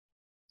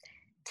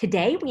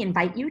Today, we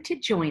invite you to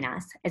join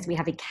us as we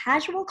have a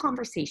casual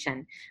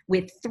conversation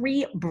with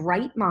three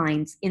bright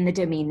minds in the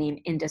domain name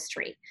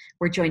industry.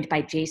 We're joined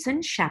by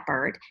Jason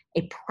Shepard,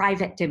 a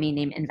private domain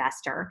name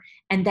investor,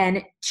 and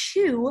then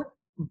two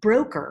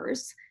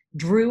brokers,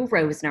 Drew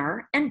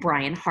Rosner and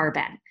Brian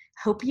Harbin.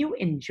 Hope you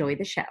enjoy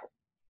the show.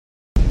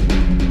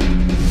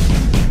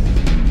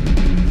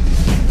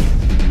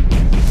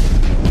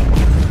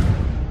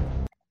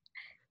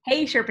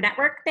 Hey, Sherpa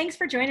Network. Thanks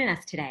for joining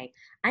us today.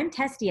 I'm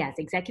Tess Diaz,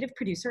 executive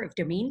producer of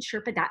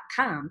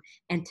DomainSherpa.com,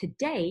 and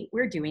today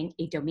we're doing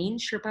a Domain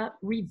Sherpa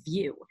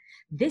review.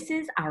 This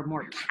is our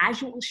more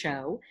casual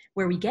show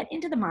where we get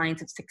into the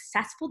minds of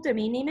successful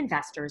domain name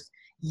investors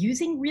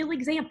using real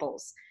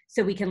examples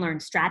so we can learn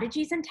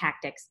strategies and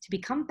tactics to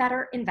become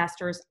better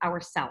investors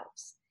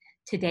ourselves.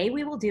 Today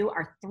we will do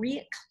our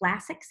three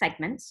classic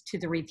segments to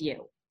the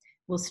review.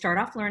 We'll start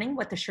off learning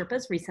what the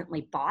Sherpas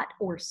recently bought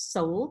or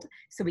sold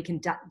so we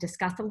can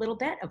discuss a little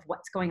bit of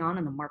what's going on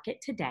in the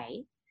market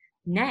today.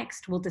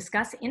 Next, we'll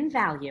discuss in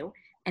value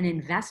an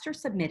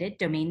investor-submitted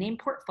domain name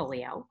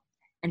portfolio.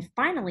 And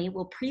finally,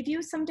 we'll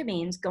preview some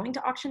domains going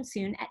to auction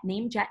soon at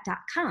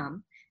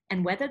namejet.com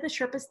and whether the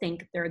Sherpas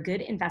think they're a good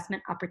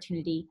investment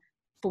opportunity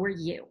for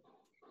you.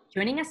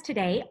 Joining us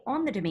today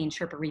on the Domain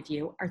Sherpa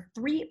Review are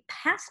three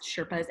past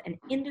Sherpas and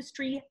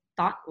industry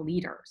thought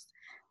leaders.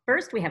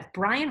 First, we have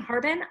Brian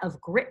Harbin of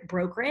Grit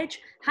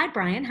Brokerage. Hi,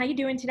 Brian. How you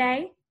doing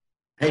today?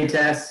 Hey,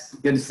 Tess.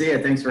 Good to see you.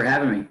 Thanks for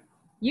having me.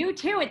 You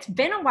too. It's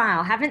been a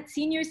while. Haven't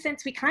seen you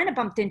since we kind of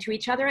bumped into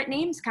each other at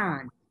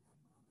NamesCon.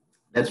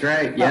 That's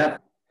right.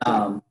 Yep.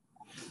 I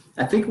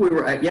think we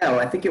were,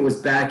 I think it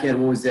was back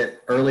in, what was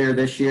it, earlier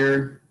this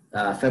year,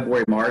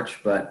 February,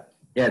 March. But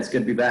yeah, it's good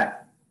to be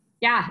back.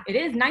 Yeah, it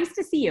is nice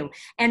to see you.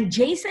 And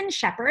Jason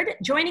Shepard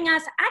joining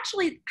us.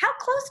 Actually, how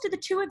close do the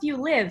two of you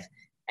live?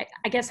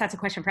 I guess that's a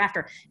question for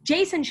after.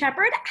 Jason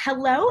Shepard,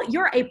 hello.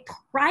 You're a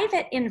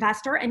private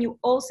investor and you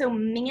also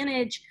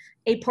manage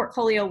a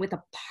portfolio with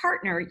a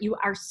partner. You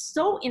are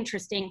so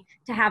interesting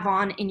to have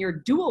on in your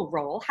dual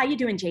role. How you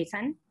doing,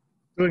 Jason?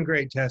 Doing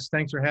great, Tess.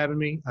 Thanks for having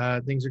me.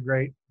 Things are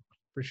great.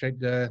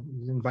 Appreciate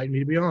inviting me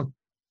to be on.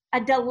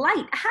 A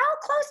delight. How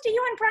close do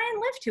you and Brian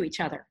live to each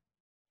other?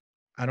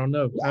 I don't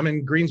know. I'm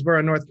in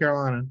Greensboro, North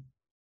Carolina.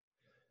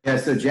 Yeah,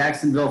 so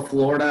Jacksonville,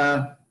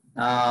 Florida.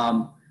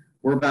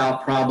 We're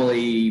about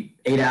probably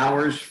 8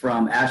 hours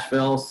from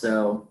Asheville,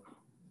 so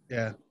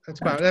yeah, that's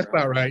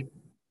about right.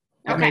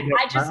 Okay, I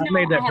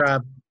made that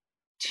drive.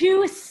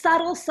 Two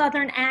subtle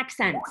Southern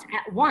accents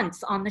at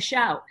once on the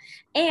show.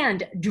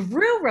 And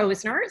Drew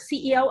Rosner,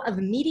 CEO of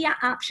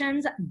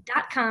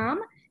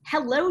MediaOptions.com.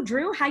 Hello,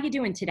 Drew. How you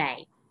doing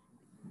today?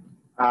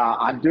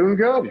 I'm doing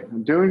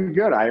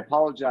good. I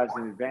apologize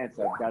in advance.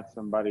 I've got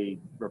somebody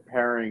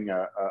repairing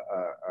a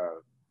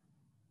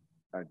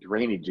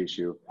drainage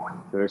issue.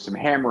 So there's some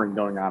hammering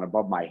going on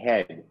above my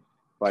head,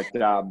 but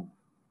don't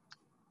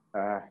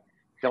I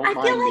feel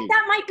like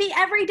that might be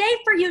every day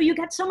for you. You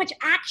got so much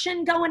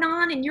action going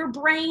on in your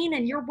brain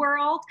and your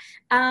world.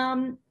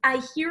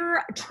 I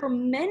hear a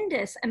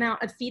tremendous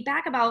amount of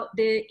feedback about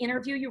the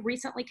interview you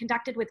recently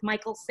conducted with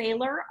Michael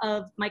Saylor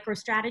of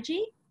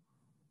MicroStrategy.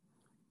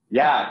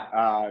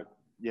 Yeah,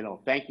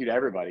 thank you to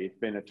everybody. It's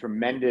been a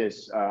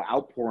tremendous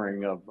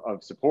outpouring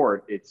of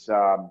support. It's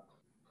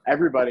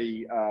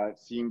everybody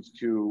seems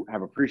to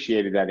have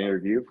appreciated that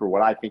interview for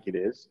what I think it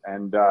is.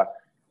 And,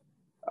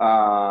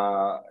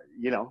 I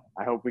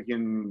hope we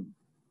can,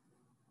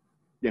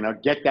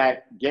 get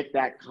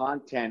that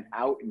content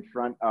out in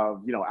front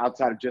of,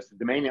 outside of just the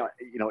domain,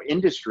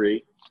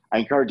 industry. I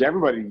encourage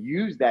everybody to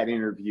use that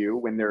interview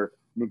when they're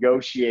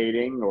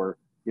negotiating or,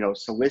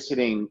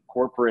 soliciting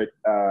corporate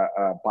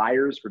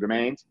buyers for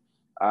domains,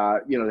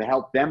 to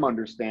help them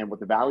understand what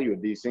the value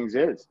of these things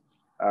is.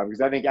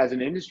 Because I think as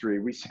an industry,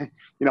 we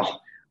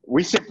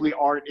simply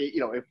aren't,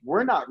 if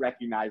we're not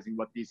recognizing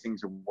what these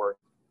things are worth,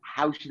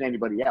 how should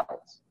anybody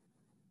else?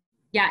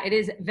 Yeah, it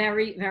is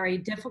very, very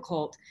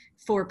difficult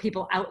for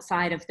people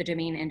outside of the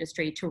domain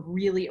industry to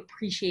really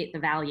appreciate the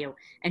value.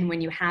 And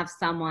when you have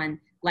someone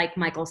like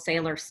Michael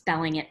Saylor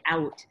spelling it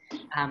out,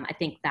 I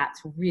think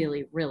that's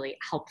really, really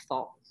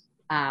helpful.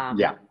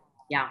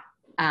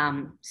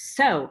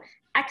 So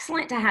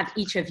excellent to have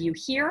each of you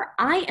here.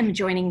 I am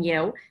joining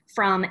you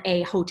from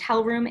a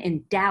hotel room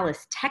in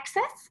Dallas,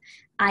 Texas.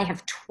 I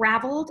have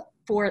traveled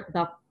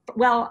I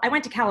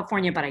went to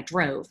California, but I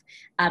drove.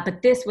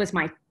 But this was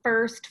my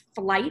first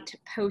flight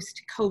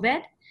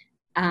post-COVID.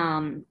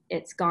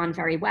 It's gone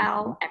very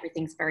well.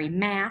 Everything's very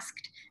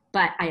masked,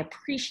 but I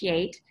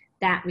appreciate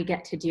that we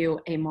get to do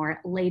a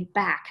more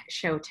laid-back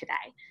show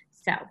today.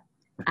 So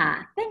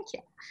thank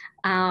you.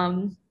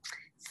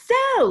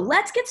 So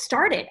let's get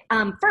started.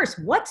 First,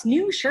 what's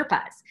new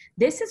Sherpas?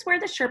 This is where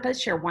the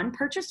Sherpas share one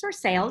purchase or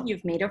sale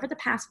you've made over the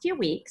past few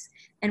weeks,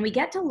 and we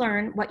get to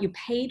learn what you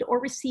paid or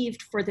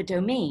received for the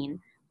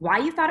domain, why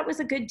you thought it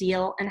was a good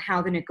deal, and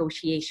how the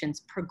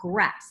negotiations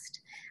progressed.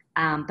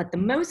 But the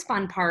most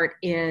fun part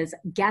is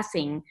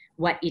guessing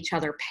what each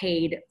other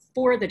paid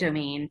for the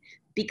domain,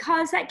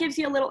 because that gives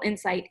you a little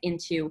insight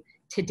into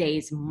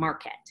today's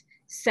market.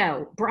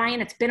 So Brian,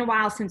 it's been a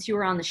while since you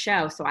were on the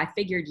show, so I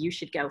figured you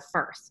should go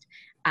first.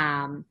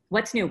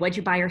 What's new? What'd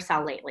you buy or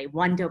sell lately?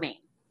 One domain.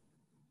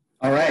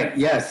 All right.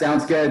 Yeah,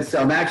 sounds good.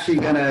 So I'm actually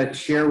going to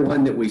share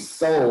one that we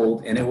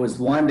sold, and it was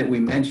one that we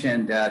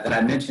mentioned, that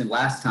I mentioned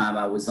last time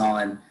I was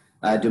on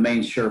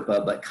Domain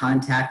Sherpa, but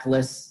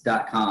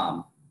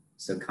contactless.com.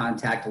 So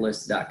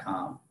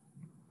contactless.com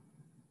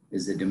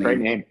is the domain. Great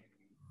name.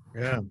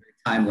 Yeah.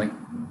 Timely.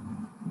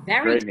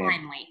 Very Great name.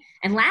 timely.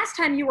 And last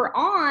time you were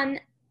on,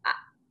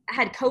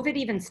 had COVID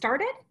even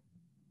started?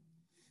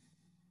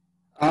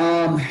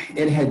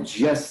 It had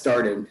just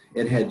started.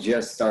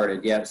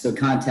 Yeah. So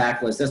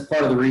contactless. That's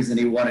part of the reason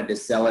he wanted to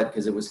sell it,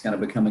 because it was kind of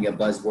becoming a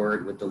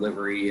buzzword with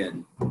delivery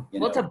and, Well,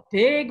 it's a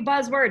big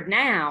buzzword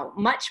now,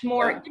 much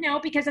more, Yeah.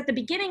 because at the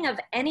beginning of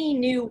any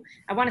new,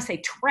 I want to say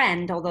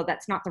trend, although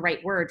that's not the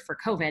right word for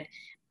COVID,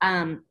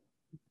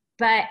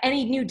 but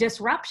any new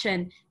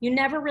disruption, you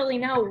never really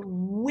know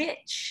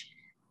which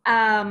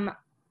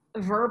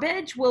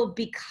verbiage will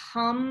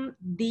become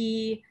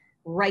the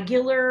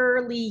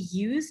regularly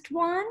used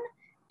one.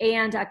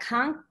 And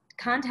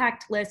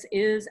contactless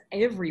is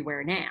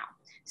everywhere now.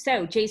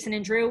 So Jason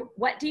and Drew,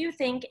 what do you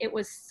think it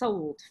was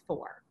sold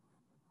for?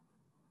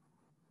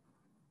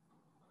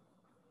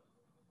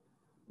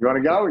 You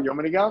want to go? You want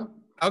me to go?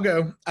 I'll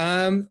go.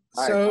 All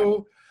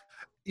right.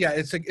 Yeah,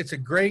 it's a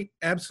great,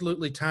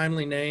 absolutely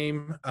timely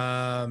name.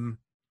 At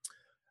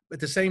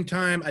the same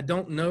time, I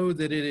don't know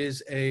that it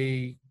is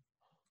a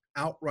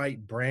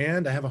outright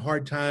brand. I have a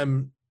hard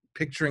time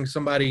picturing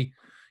somebody,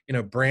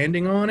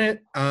 branding on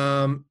it.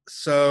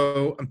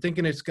 So I'm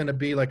thinking it's going to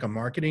be like a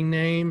marketing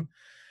name.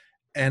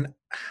 And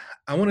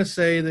I want to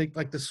say that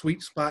like the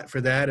sweet spot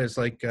for that is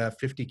like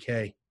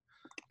 $50K.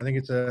 I think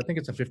it's a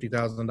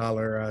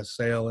 $50,000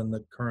 sale in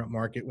the current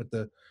market with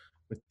the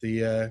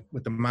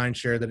mind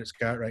share that it's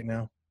got right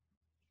now.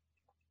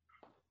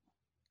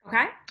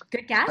 Okay,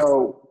 good guess.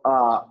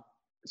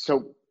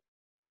 So,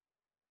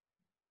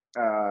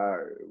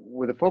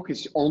 with a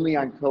focus only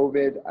on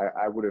COVID,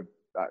 I would have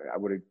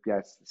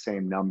guessed the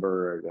same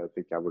number. I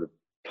think I would have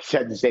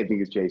said the same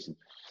thing as Jason.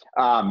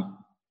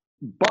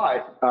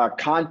 But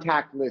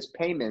contactless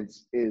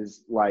payments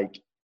is like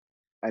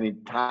an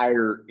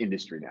entire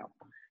industry now.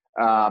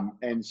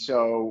 And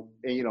so,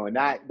 and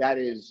that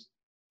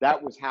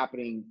was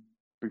happening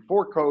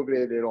before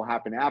COVID. It'll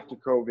happen after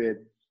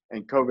COVID,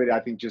 and COVID, I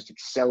think, just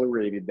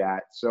accelerated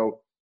that.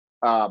 So,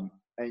 and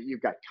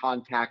you've got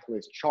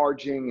contactless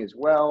charging as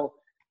well.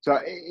 So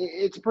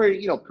it's a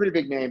pretty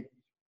big name.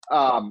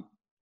 Not,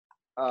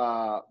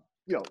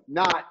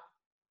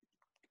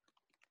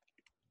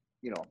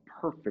 a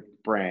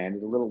perfect brand.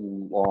 It's a little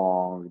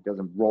long. It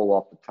doesn't roll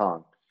off the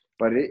tongue,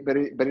 but it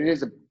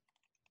is a,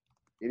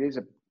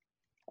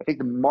 I think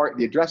the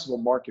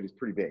addressable market is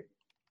pretty big.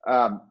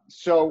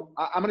 So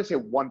I'm going to say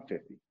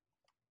 150.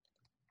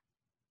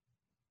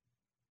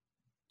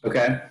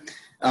 Okay.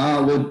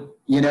 Well,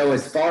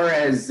 as far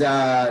as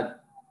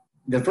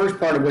the first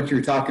part of what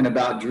you're talking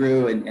about,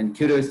 Drew, and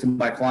kudos to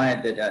my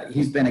client that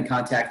he's been in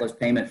contactless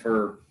payment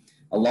for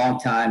a long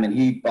time, and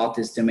he bought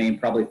this domain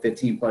probably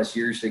 15 plus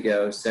years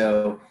ago.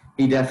 So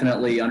he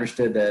definitely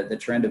understood the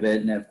trend of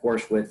it. And of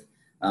course, with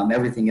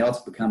everything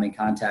else becoming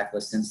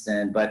contactless since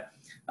then. But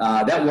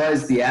that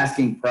was the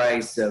asking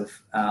price of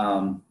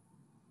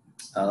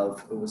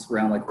it was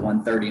around like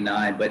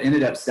 139, but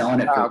ended up selling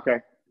it for,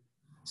 okay.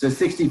 So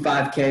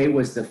 65K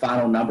was the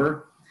final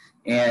number.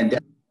 And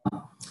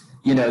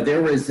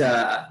there was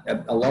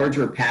a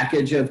larger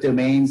package of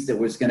domains that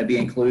was going to be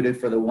included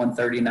for the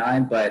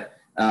 139, but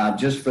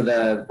just for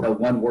the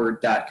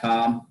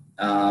oneword.com,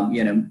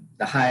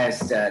 the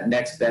highest,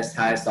 next best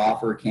highest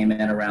offer came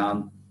in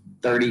around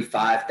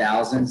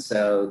 35,000.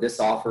 So this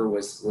offer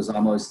was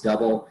almost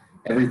double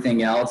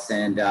everything else.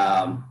 And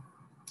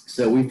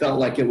so we felt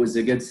like it was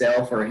a good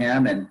sale for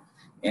him and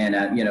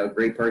a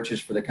great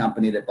purchase for the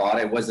company that bought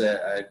it. It was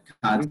a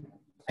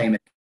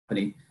payment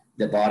company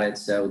that bought it.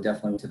 So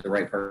definitely went to the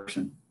right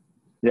person.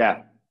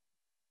 Yeah.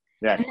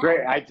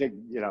 Great. I think,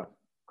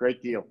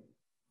 great deal.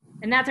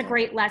 And that's a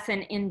great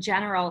lesson in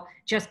general,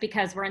 just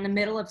because we're in the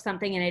middle of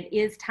something and it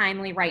is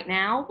timely right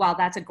now. While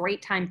that's a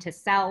great time to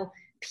sell,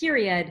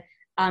 period,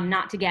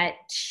 not to get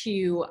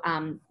too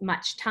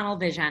much tunnel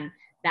vision,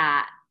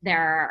 that there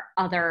are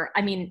other,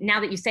 now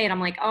that you say it, I'm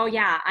like, oh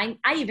yeah,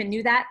 I even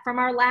knew that from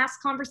our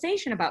last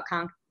conversation about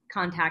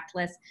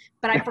contactless,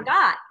 but I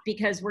forgot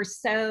because we're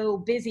so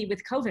busy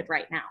with COVID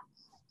right now.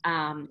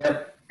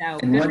 Yep. So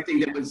and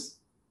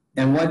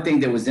one thing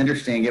that was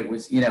interesting, it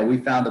was, we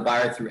found the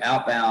buyer through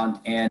Outbound,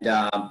 and,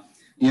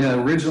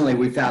 originally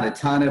we found a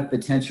ton of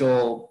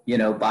potential,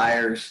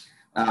 buyers.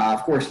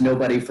 Of course,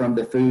 nobody from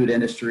the food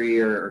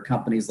industry or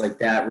companies like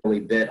that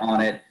really bid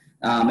on it.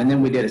 And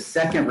then we did a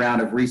second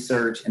round of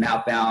research in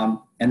Outbound,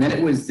 and then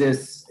it was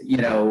this,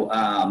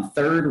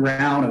 third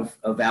round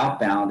of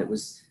Outbound. It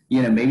was,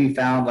 maybe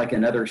found like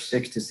another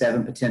 6 to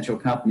 7 potential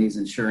companies,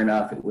 and sure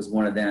enough, it was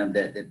one of them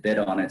that bid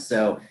on it.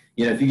 So,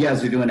 if you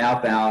guys are doing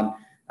Outbound,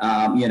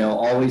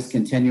 always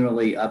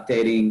continually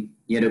updating,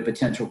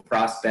 potential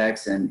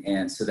prospects.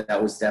 And so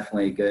that was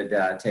definitely a good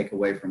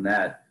takeaway from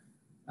that.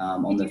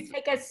 Did you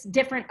take a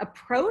different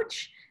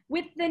approach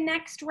with the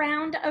next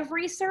round of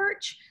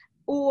research,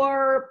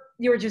 or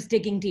you were just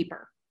digging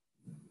deeper?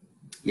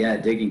 Yeah,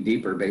 digging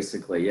deeper,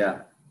 basically.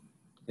 Yeah.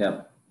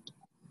 Yep.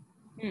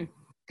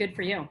 Good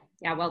for you.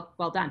 Yeah,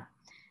 well done.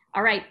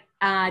 All right,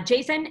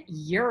 Jason,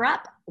 you're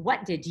up.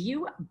 What did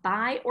you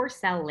buy or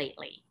sell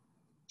lately?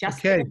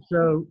 Okay,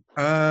 so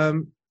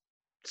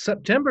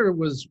September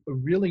was a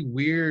really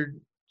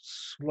weird,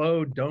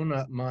 slow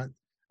donut month.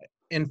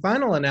 In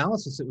final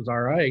analysis, it was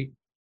all right,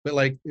 but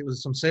like it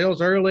was some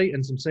sales early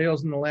and some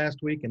sales in the last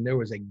week, and there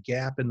was a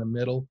gap in the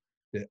middle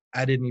that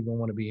I didn't even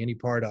want to be any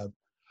part of.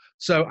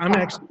 So I'm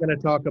actually going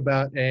to talk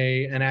about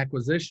an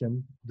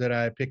acquisition that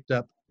I picked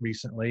up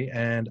recently,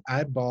 and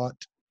I bought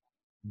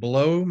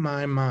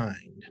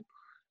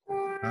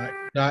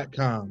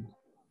blowmymind.com.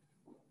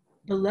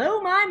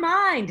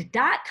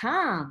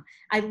 Blowmymind.com.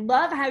 I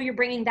love how you're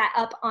bringing that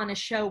up on a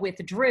show with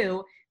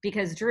Drew,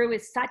 because Drew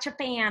is such a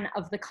fan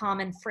of the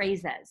common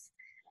phrases.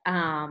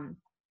 All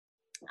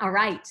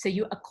right, so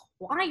you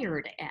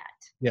acquired it.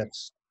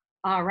 Yes.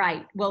 All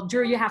right. Well,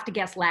 Drew, you have to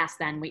guess last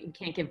then. We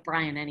can't give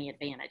Brian any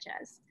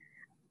advantages.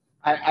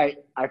 I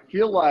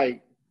feel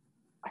like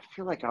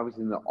I was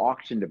in the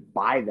auction to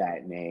buy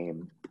that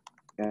name,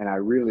 and I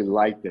really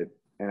liked it.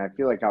 And I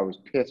feel like I was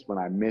pissed when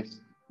I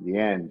missed the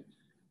end,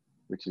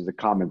 which is a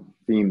common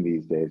theme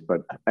these days.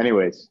 But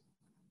anyways,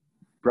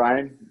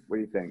 Brian, what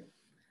do you think?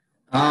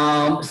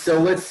 So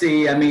let's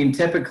see. I mean,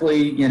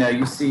 typically,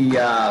 you see,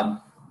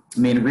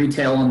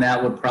 retail on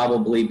that would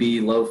probably be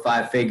low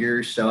 5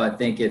 figures. So I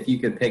think if you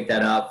could pick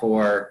that up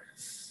for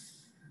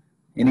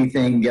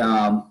anything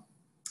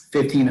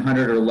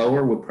 1,500 or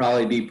lower would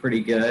probably be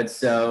pretty good.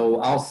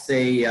 So I'll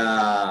say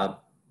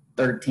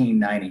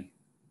 $1,390.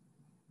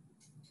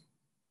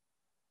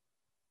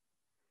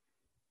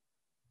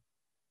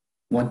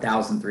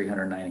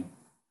 $1,390.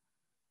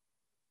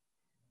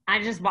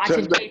 I'm just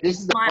watching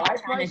Jason smile,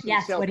 trying to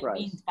guess what he price?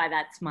 means by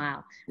that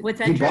smile. What's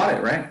that? You bought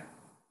it, right?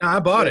 No, I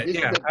bought it.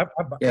 Yeah, I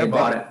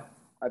bought it.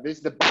 This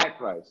is the buy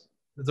price.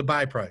 It's a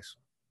buy price.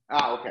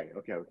 Ah, okay.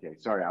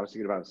 Sorry, I was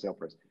thinking about the sale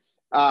price.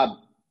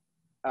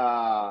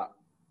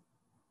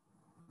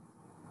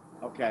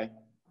 Okay.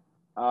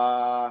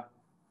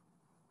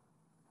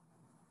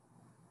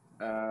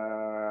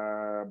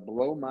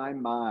 Blow my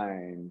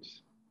mind.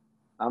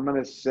 I'm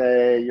gonna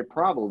say you're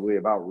probably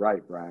about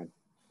right, Brian.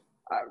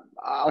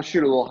 I'll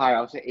shoot a little higher.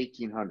 I'll say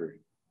 1,800.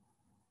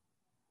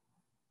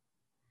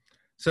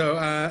 So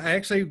I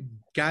actually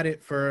got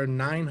it for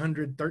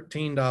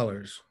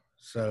 $913.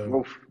 So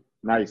Oof,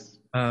 nice.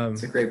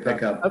 It's a great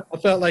pickup. I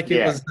felt like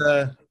it was.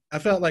 I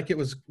felt like it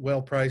was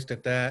well priced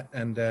at that,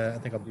 and I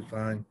think I'll be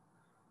fine.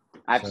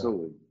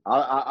 Absolutely. So.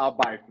 I'll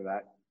buy it for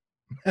that.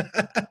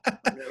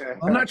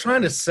 I'm not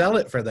trying to sell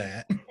it for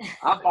that.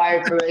 I'll buy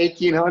it for the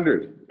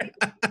 1,800.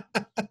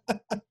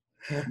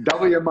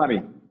 Double your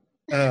money.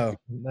 Oh,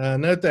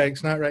 no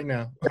thanks. Not right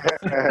now.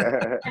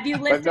 Have you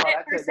listed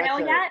it for sale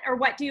yet, or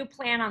what do you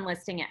plan on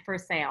listing it for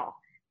sale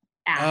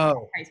at?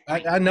 Oh,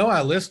 I know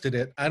I listed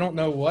it. I don't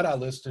know what I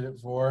listed it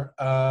for,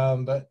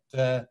 but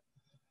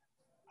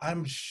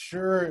I'm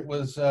sure it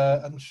was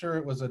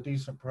a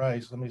decent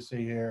price. Let me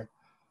see here.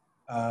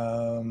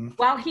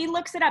 While he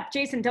looks it up,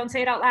 Jason, don't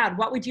say it out loud.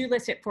 What would you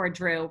list it for,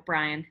 Drew,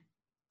 Brian?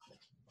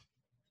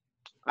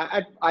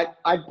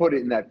 I'd put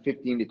it in that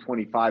 15 to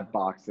 25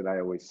 box that I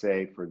always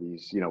say for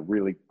these,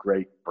 really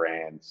great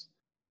brands.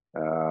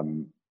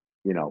 So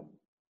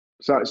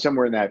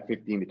somewhere in that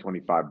 15 to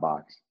 25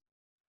 box.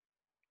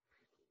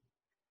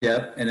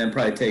 Yep, and then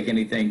probably take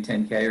anything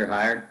 10K or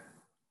higher.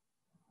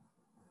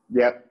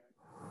 Yep.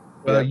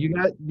 Well,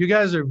 you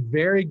guys are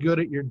very good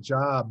at your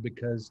job,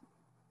 because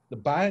the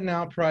buy it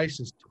now price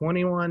is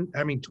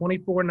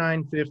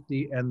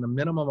 $24,950, and the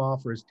minimum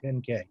offer is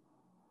 10K.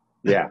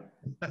 Yeah.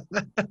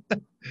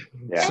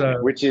 Yeah.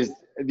 So, which is,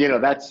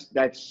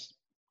 that's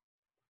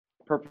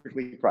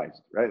perfectly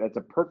priced, right? That's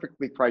a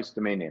perfectly priced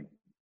domain name.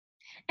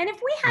 And if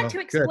we had to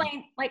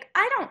explain, good.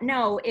 I don't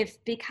know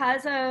if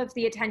because of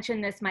the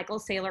attention this Michael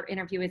Saylor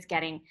interview is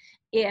getting,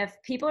 if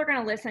people are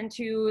going to listen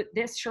to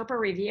this Sherpa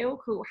review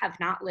who have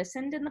not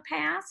listened in the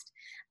past,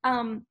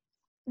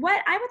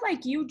 what I would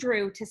like you,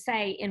 Drew, to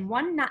say in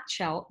one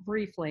nutshell,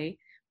 briefly,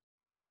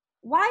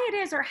 why it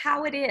is or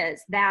how it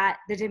is that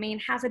the domain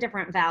has a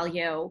different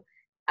value,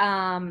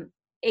 and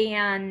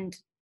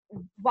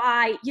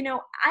why,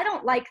 I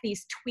don't like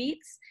these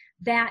tweets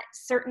that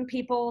certain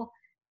people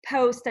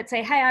post that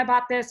say, hey, I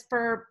bought this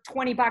for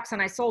 $20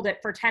 and I sold it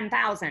for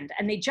 10,000.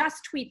 And they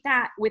just tweet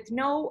that with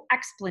no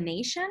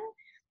explanation.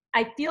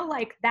 I feel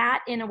like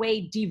that in a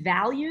way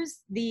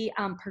devalues the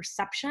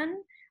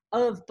perception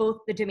of both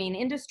the domain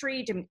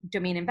industry,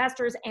 domain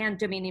investors, and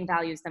domaining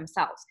values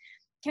themselves.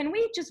 Can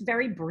we just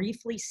very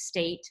briefly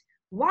state,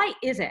 why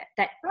is it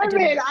that I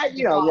think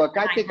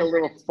a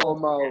little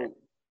FOMO.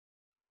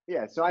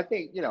 Yeah, so I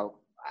think a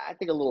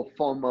little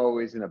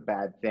FOMO isn't a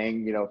bad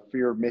thing.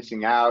 Fear of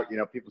missing out.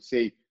 People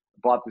see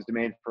bought this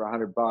domain for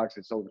 $100,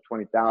 it sold for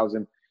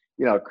 20,000.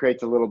 it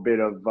creates a little bit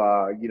of,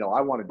 I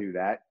want to do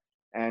that.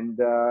 And,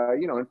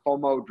 and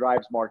FOMO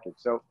drives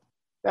markets. So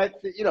it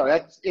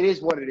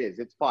is what it is.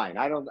 It's fine.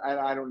 I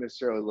don't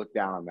necessarily look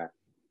down on that.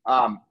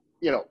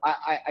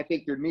 I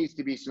think there needs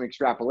to be some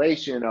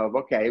extrapolation of,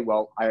 okay,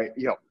 well,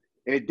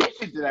 in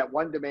addition to that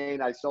one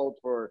domain I sold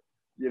for,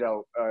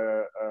 that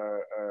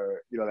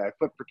I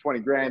flipped for 20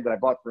 grand that I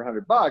bought for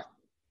 $100,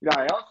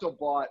 I also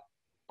bought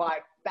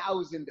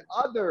 5,000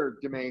 other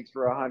domains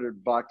for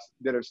 $100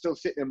 that are still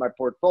sitting in my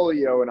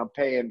portfolio, and I'm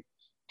paying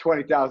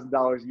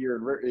 $20,000 a year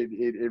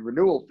in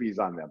renewal fees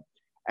on them.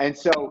 And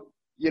so,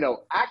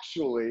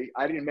 actually,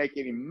 I didn't make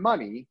any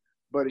money,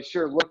 but it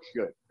sure looks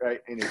good,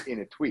 right, in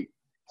a tweet.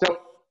 So,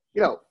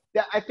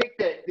 I think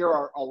that there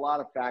are a lot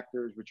of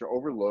factors which are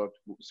overlooked,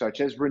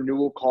 such as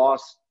renewal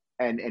costs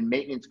and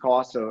maintenance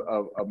costs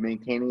of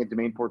maintaining a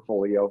domain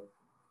portfolio,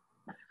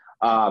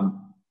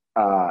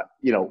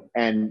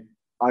 and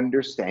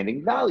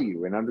understanding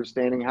value and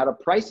understanding how to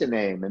price a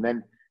name, and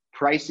then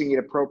pricing it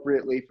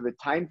appropriately for the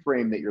time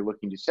frame that you're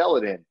looking to sell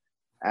it in,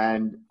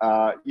 and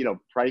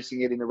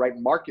pricing it in the right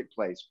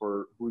marketplace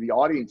for who the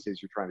audience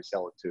is you're trying to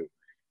sell it to,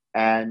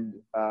 and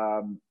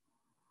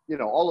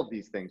all of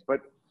these things.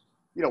 But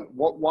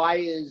why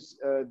is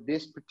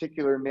this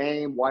particular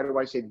name? Why do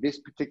I say this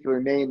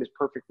particular name is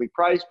perfectly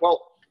priced?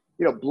 Well,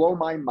 blow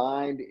my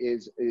mind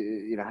is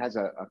has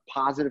a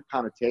positive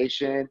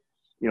connotation.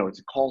 It's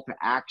a call to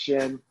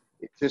action.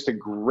 It's just a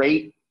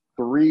great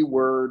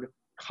 3-word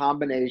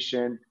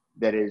combination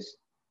that is,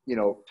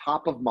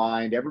 top of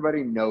mind.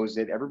 Everybody knows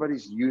it.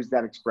 Everybody's used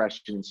that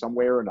expression in some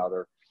way or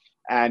another.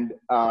 And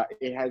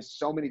it has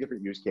so many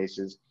different use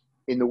cases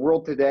in the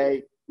world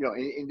today.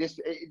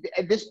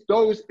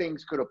 Those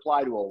things could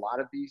apply to a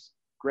lot of these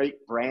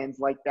great brands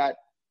like that.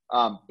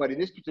 But in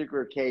this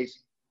particular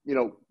case,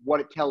 what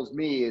it tells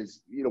me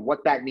is,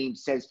 what that name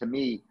says to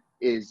me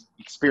is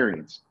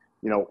experience.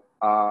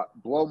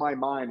 Blow my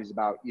mind is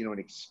about, an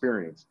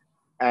experience.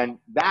 And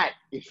that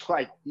is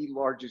like the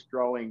largest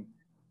growing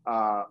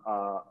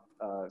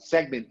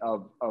segment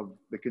of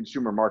the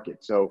consumer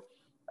market. So,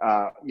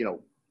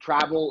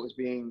 travel is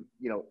being,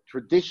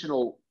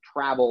 traditional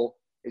travel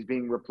is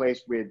being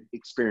replaced with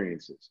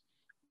experiences.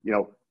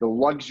 The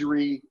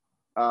luxury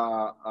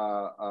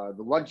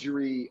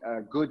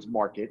goods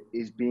market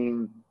is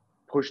being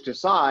pushed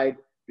aside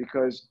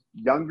because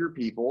younger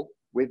people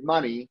with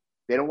money,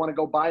 they don't want to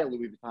go buy a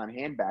Louis Vuitton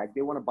handbag.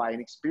 They want to buy an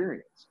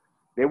experience.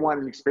 They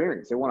want an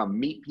experience. They want to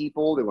meet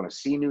people. They want to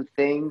see new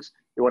things.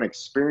 They want to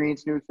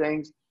experience new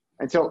things.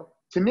 And so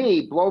to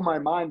me,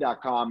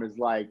 blowmymind.com is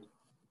like,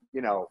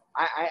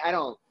 I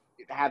don't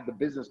have the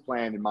business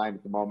plan in mind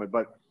at the moment,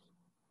 but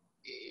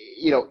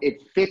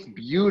it fits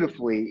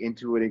beautifully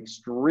into an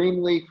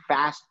extremely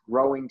fast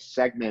growing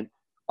segment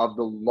of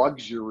the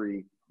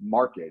luxury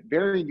market.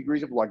 Varying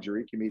degrees of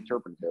luxury can be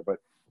interpreted there, but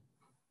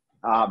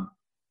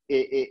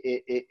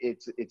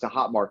it's a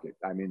hot market.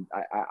 I mean,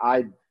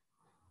 I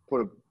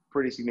put a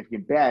pretty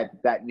significant bet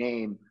that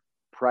name,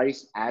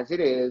 priced as it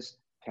is,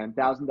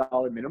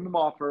 $10,000 minimum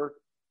offer,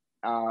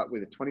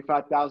 with a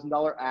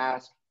 $25,000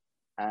 ask,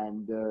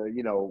 and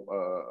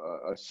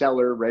a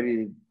seller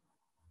ready to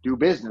do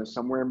business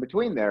somewhere in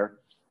between there.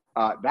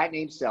 That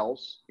name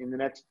sells in the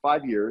next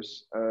 5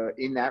 years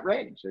in that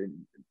range,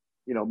 and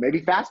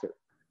maybe faster.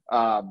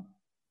 I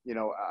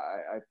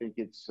think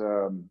it's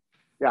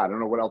I don't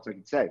know what else I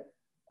can say.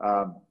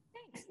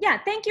 Thanks. Yeah,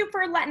 thank you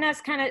for letting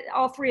us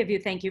all three of you,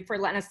 thank you for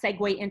letting us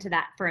segue into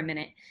that for a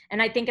minute.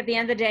 And I think at the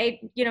end of the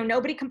day,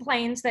 nobody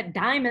complains that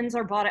diamonds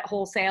are bought at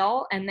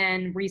wholesale and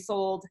then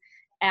resold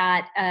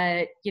at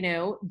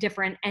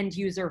different end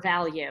user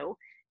value.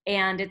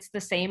 And it's the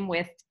same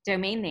with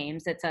domain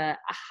names. It's a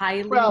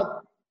highly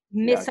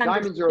misunderstood.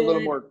 Diamonds are a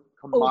little more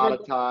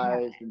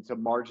commoditized, and so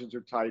margins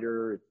are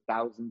tighter. It's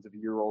thousands of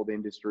year old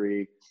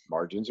industry.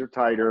 Margins are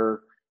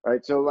tighter,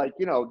 right? So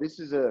this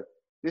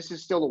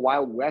is still the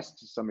Wild West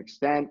to some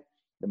extent.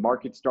 The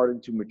market's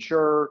starting to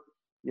mature.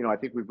 I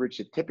think we've reached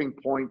a tipping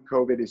point.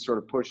 COVID is sort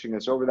of pushing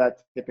us over that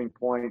tipping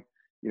point,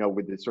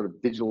 with the sort of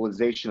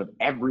digitalization of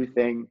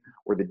everything,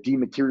 or the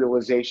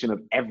dematerialization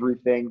of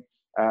everything,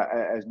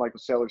 as Michael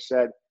Saylor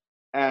said.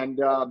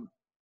 And,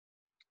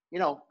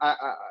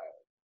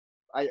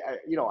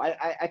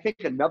 I think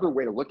another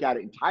way to look at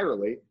it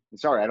entirely, and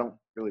sorry, I don't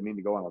really mean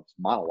to go on this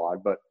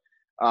monologue, but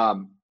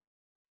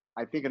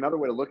I think another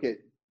way to look at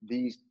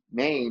these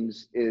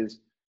names is,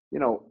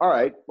 all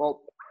right,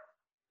 well,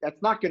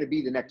 that's not going to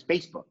be the next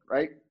Facebook,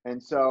 right?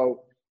 And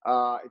so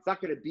it's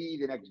not going to be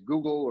the next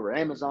Google or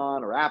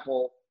Amazon or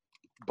Apple,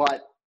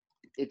 but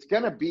it's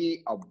going to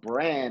be a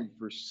brand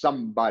for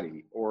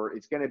somebody, or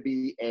it's going to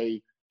be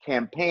a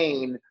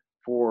campaign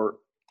for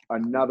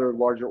another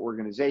larger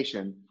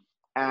organization.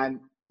 And,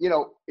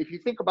 if you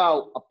think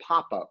about a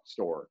pop-up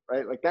store,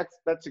 right? Like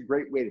that's a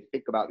great way to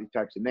think about these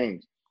types of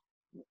names.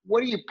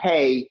 What do you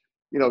pay,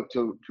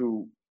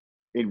 to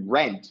in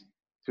rent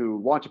to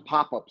launch a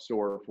pop-up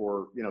store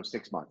for,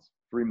 6 months,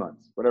 3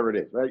 months, whatever it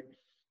is, right?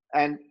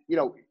 And,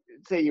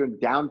 say you're in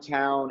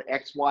downtown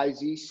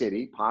XYZ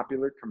city,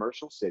 popular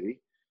commercial city,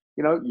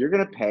 you're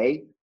going to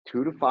pay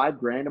 $2 to $5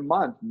 grand a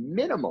month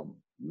minimum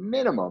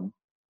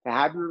to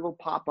have your little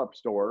pop-up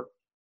store,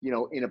 you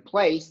know, in a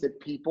place that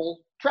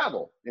people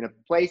travel, in a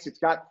place that's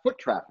got foot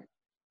traffic,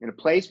 in a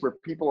place where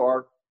people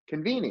are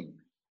convening.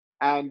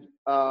 And,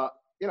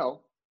 you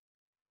know,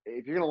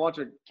 if you're going to launch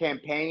a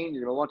campaign,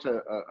 you're going to launch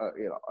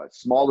you know, a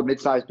small to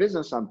mid-sized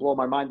business on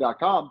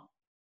blowmymind.com,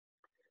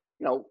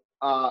 you know,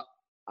 I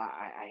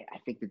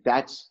think that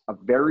that's a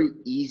very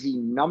easy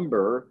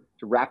number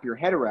to wrap your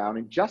head around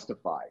and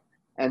justify.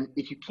 And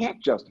if you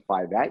can't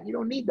justify that, you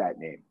don't need that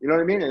name. You know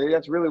what I mean? And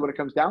that's really what it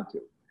comes down to.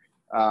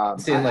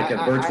 Say like a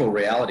virtual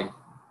reality.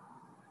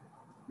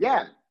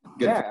 Yeah.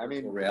 Good yeah. virtual I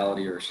mean,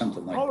 reality or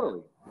something like that.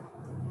 totally.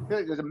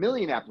 There's a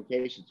million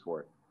applications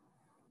for it.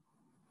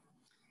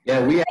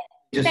 Yeah, we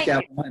just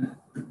got one.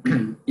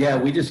 Yeah,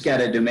 we just got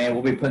a domain.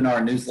 We'll be putting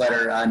our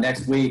newsletter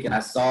next week, and I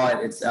saw it.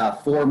 It's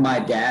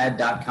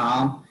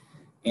formydad.com.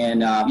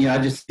 And, you know, I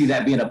just see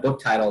that being a book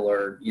title,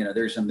 or, you know,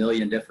 there's a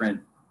million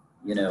different,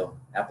 you know,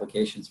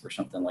 applications for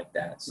something like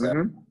that.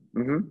 So,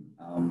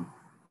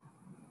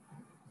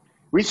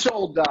 we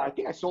sold, I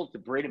think I sold it to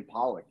Braden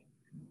Pollock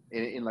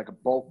in like a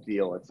bulk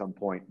deal at some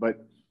point,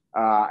 but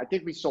I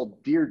think we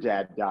sold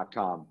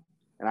deardad.com.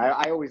 And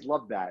I always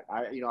loved that.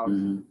 You know,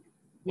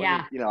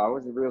 you know, I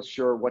wasn't real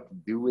sure what to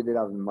do with it.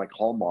 I was in like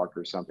Hallmark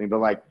or something, but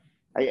like,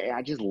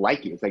 I just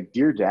like it. It's like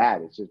Dear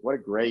Dad. It's just, what a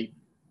great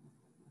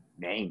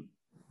name.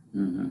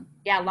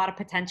 Yeah, a lot of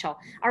potential.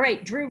 All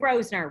right, Drew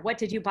Rosner, what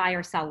did you buy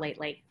or sell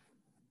lately?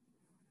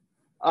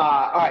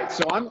 All right,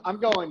 so I'm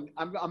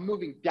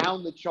moving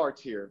down the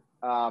charts here,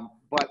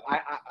 but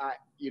I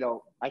you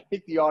know, I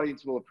think the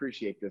audience will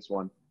appreciate this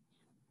one.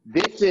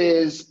 This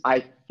is,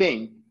 I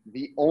think,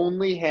 the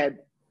only hand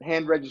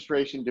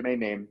registration domain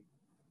name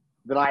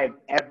that I have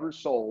ever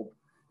sold.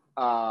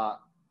 Well,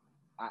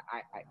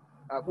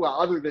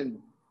 other than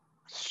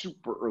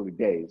super early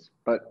days,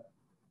 but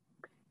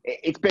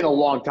it's been a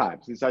long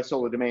time since I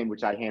sold a domain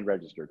which I hand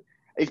registered.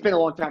 It's been a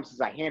long time since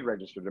I hand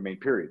registered a domain,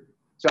 period.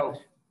 So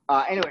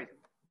anyway,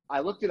 I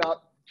looked it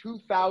up,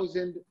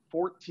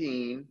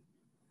 2014,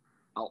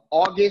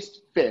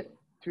 August 5th,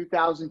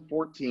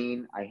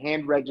 2014, I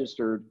hand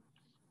registered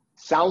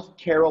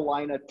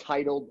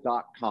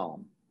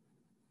SouthCarolinaTitle.com.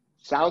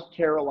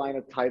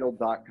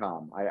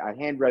 SouthCarolinaTitle.com. I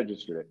hand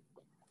registered it.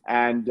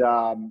 And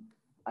I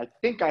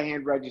think I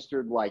hand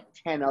registered like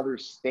 10 other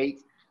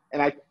states.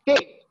 And I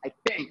think, I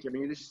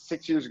mean, this is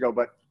 6 years ago,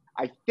 but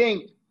I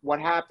think what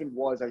happened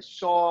was I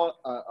saw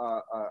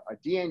a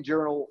DN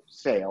Journal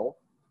sale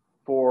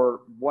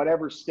for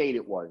whatever state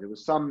it was. It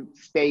was some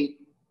state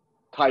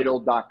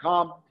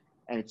title.com,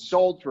 and it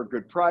sold for a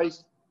good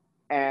price.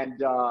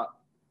 And I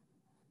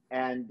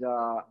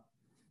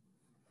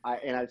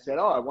said,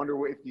 oh, I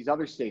wonder if these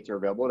other states are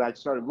available. And I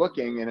started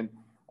looking, and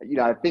you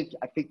know, I think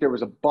there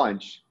was a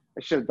bunch.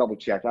 I should have double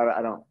checked.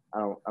 I don't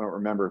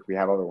remember if we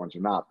have other ones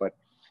or not. But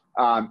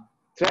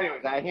so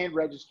anyways, I hand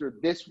registered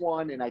this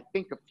one, and I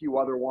think a few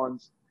other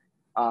ones.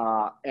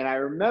 And I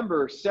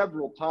remember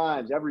several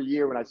times every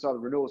year when I saw the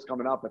renewals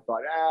coming up, I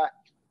thought,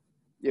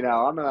 you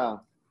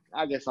know,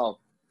 I guess I'll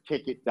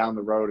kick it down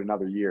the road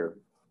another year.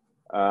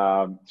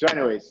 So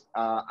anyways,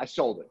 I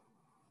sold it.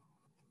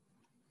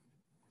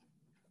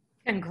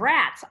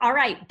 Congrats. All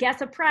right,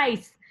 guess a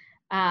price,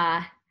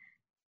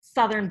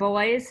 Southern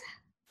boys.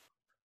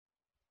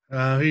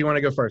 Who you want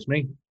to go first?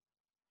 Me?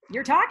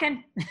 You're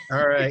talking.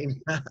 All right.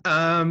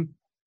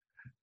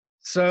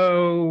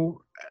 So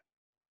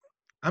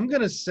I'm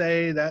going to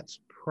say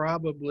that's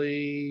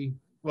probably,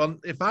 well,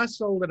 if I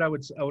sold it, I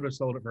would have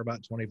sold it for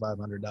about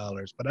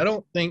 $2,500, but I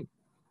don't think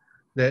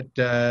that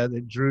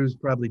Drew's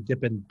probably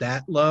dipping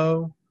that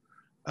low.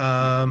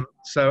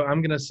 So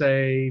I'm going to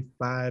say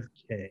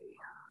 $5K.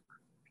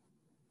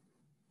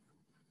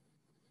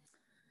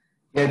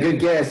 Yeah, good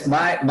guess.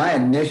 My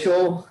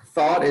initial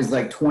thought is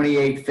like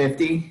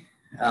 $2,850.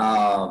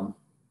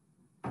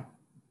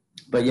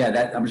 But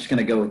yeah, I'm just going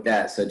to go with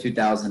that. So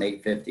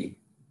 $2,850.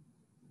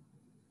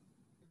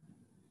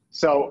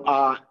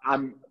 So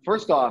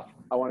first off,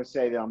 I want to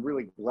say that I'm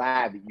really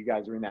glad that you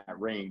guys are in that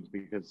range,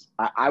 because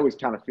I was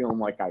kind of feeling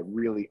like I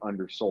really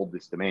undersold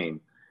this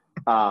domain.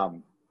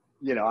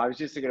 You know, I was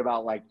just thinking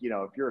about, like, you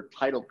know, if you're a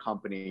title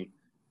company,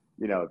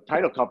 you know,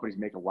 title companies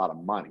make a lot of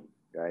money,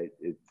 right?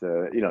 It's,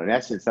 you know, in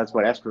essence, that's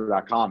what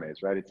escrow.com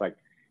is, right? It's like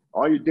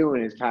all you're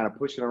doing is kind of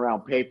pushing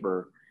around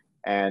paper,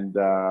 and,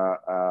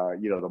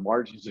 you know, the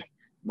margins are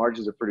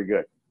pretty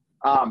good.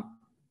 But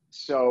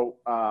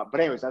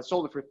anyways, I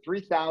sold it for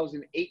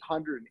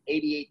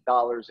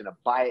 $3,888 in a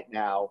buy it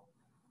now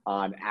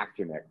on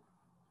Actronet.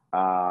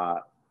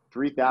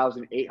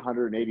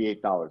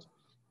 $3,888.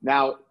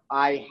 Now,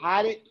 I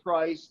had it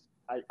priced,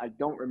 I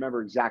don't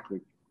remember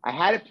exactly. I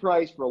had it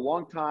priced for a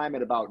long time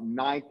at about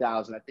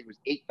 $9,000. I think it was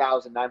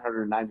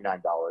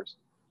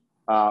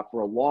 $8,999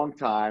 for a long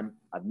time.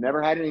 I've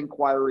never had an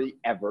inquiry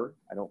ever,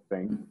 I don't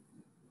think.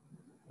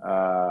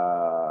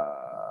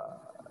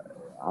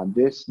 On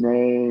this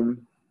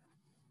name,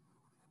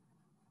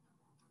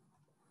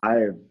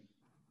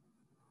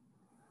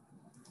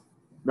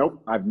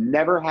 nope, I've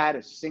never had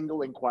a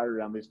single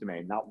inquiry on this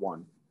domain, not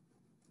one.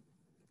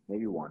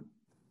 maybe one. In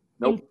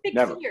Nope, 6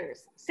 never.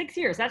 years. 6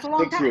 years. That's a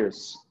long time. 6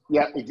 years.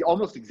 Yeah,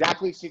 almost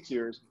exactly 6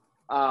 years.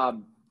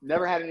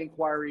 Never had an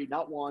inquiry,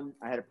 not one.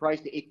 I had a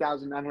price to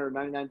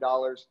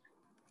 $8,999.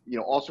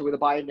 Also with a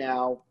buy it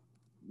now.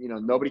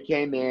 Nobody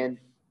came in.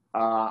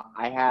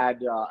 I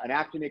had an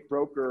Afternic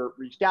broker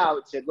reached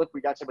out, said, "Look,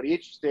 we got somebody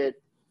interested.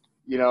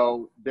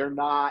 They're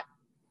not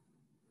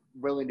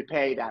willing to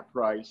pay that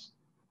price.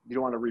 You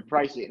don't want to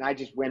reprice it." And I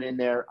just went in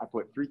there. I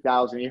put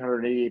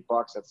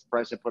 $3,888. That's the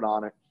price I put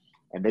on it,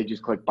 and they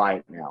just clicked buy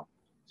it now.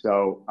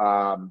 So,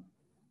 I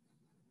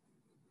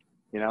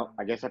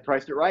guess I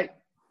priced it right.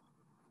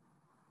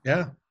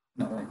 Yeah.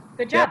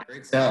 Good job. Yeah,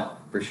 great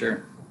sell for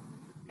sure.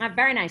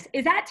 Very nice.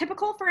 Is that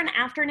typical for an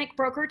Afternic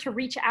broker to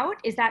reach out?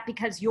 Is that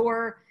because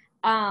you're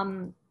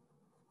I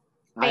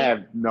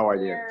have no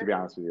idea, to be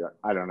honest with you.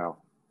 I don't know.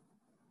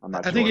 I'm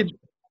not sure.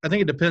 I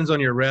think it depends on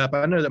your rep.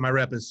 I know that my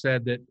rep has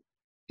said that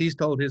he's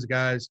told his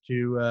guys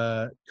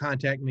to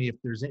contact me if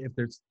there's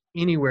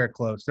anywhere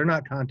close. They're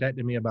not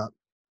contacting me about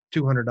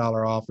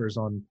 $200 offers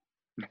on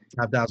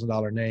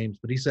 $5,000 names,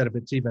 but he said if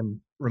it's even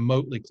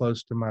remotely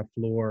close to my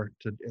floor,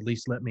 to at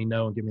least let me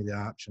know and give me the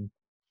option.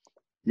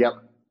 Yep.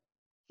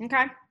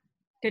 Okay.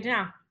 Good to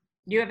know.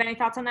 Do you have any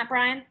thoughts on that,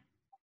 Brian?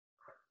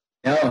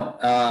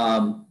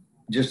 No,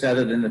 just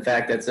other than the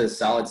fact that's a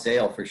solid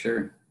sale for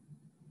sure.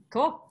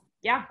 Cool.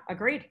 Yeah,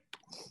 agreed.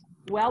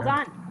 Well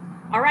done.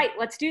 All right,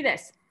 let's do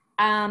this.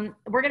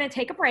 We're going to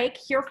take a break,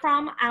 hear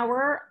from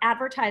our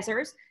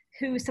advertisers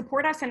who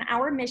support us in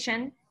our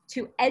mission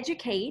to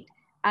educate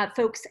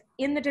folks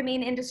in the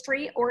domain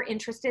industry or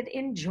interested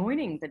in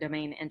joining the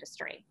domain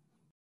industry.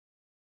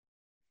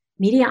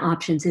 Media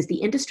Options is the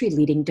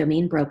industry-leading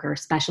domain broker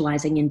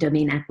specializing in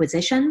domain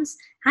acquisitions,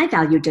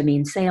 high-value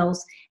domain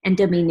sales, and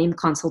domain name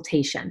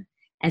consultation.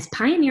 As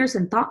pioneers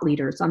and thought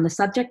leaders on the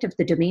subject of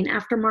the domain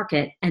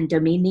aftermarket and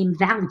domain name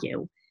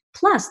value,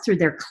 plus through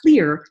their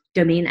Clear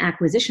domain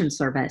acquisition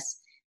service,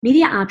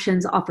 Media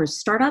Options offers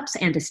startups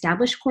and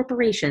established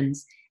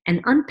corporations an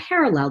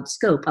unparalleled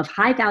scope of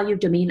high-value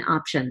domain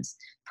options,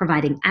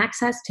 providing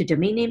access to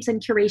domain names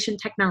and curation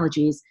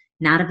technologies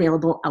not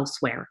available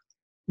elsewhere.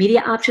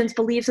 Media Options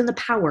believes in the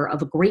power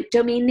of a great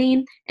domain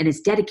name and is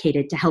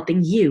dedicated to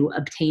helping you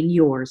obtain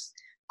yours.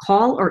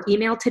 Call or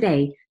email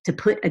today to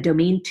put a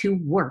domain to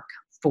work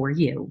for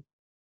you.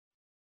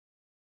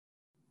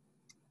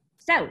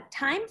 So,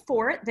 time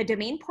for the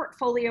domain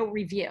portfolio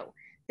review.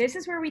 This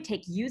is where we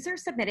take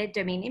user-submitted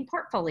domain name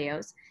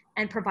portfolios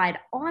and provide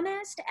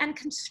honest and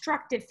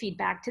constructive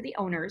feedback to the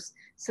owners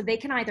so they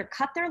can either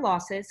cut their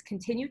losses,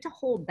 continue to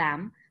hold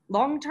them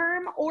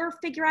long-term, or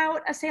figure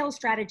out a sales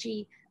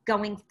strategy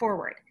going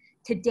forward.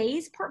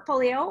 Today's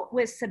portfolio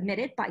was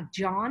submitted by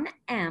John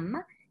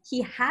M.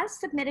 He has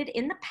submitted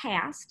in the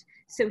past,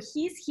 so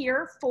he's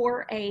here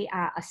for a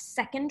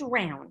second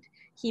round.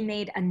 He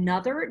made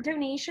another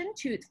donation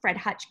to Fred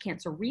Hutch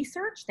Cancer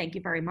Research. Thank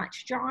you very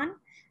much, John.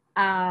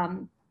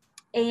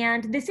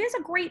 And this is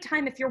a great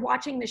time, if you're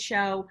watching the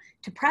show,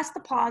 to press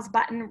the pause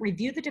button,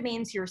 review the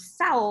domains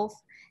yourself,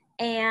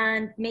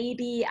 and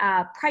maybe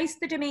price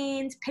the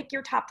domains, pick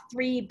your top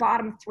 3,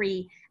 bottom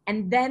 3,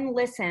 and then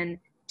listen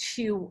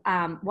to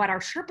what our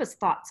Sherpa's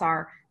thoughts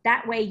are.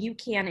 That way you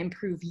can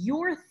improve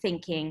your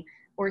thinking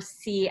or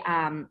see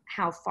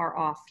how far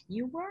off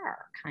you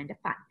were. Kind of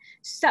fun.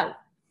 So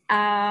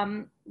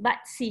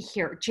let's see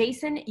here.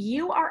 Jason,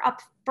 you are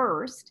up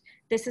first.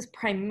 This is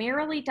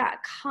primarily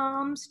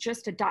 .coms,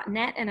 just a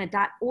 .net and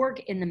a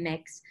 .org in the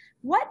mix.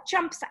 What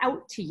jumps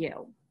out to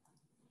you?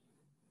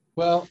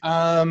 Well,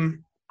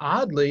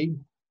 oddly,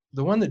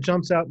 the one that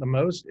jumps out the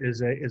most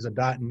is a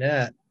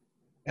 .net.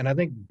 And I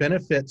think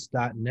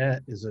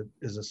benefits.net is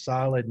a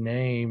solid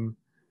name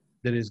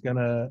that is going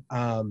to,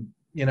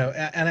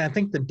 and I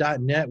think the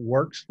 .net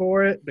works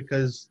for it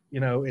because,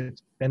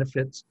 it's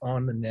benefits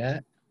on the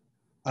net.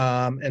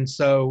 And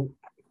so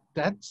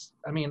that's,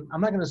 I'm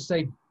not going to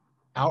say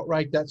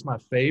outright that's my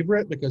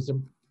favorite because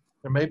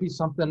there may be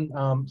something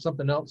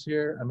else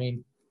here.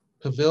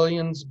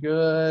 Pavilion's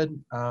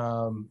good.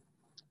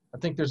 I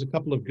think there's a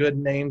couple of good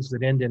names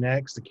that end in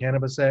X, the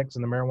Cannabis X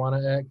and the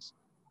Marijuana X.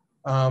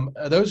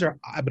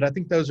 But I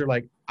think those are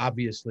like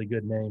obviously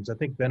good names. I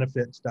think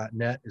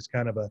benefits.net is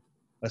kind of a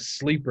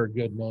sleeper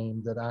good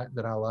name that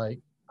I like.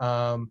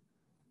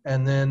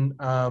 And then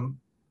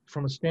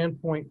from a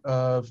standpoint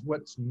of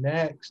what's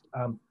next,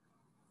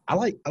 I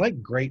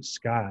like Great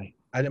Sky.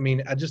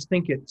 I just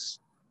think it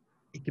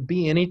could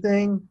be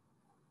anything,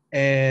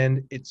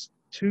 and it's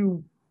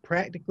too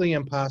practically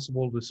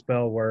impossible to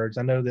spell words.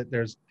 I know that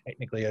there's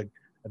technically a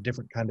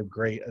different kind of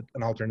great,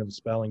 an alternative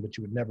spelling, but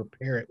you would never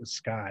pair it with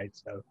sky.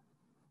 So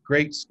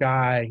Great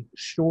Sky,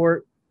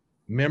 short,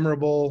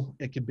 memorable.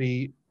 It could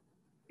be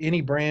any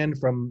brand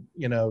from,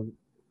 a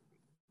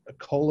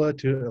cola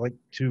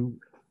to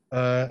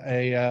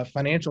a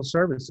financial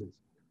services.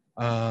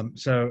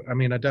 So,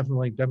 I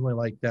definitely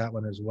like that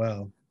one as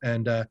well.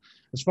 And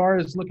as far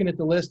as looking at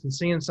the list and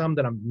seeing some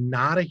that I'm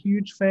not a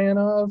huge fan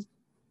of,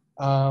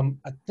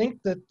 I think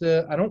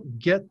that I don't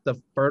get the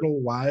Fertile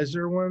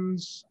Wiser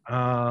ones.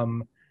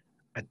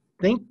 I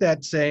think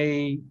that's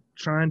a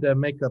trying to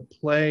make a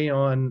play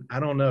on, I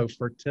don't know,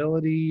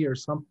 fertility or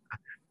something.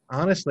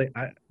 Honestly,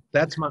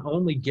 that's my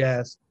only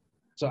guess.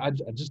 So I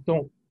just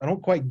I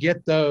don't quite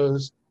get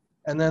those.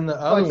 And then the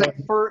Oh, other one,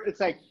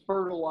 it's like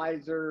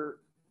fertilizer,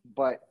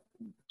 but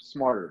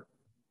smarter.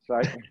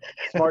 So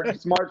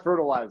smart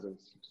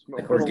fertilizers.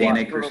 Like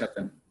organic or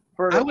something.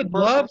 I would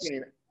love.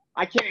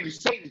 I can't even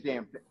say the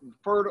damn thing.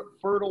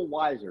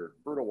 Fertilizer.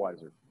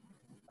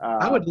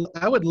 I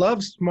would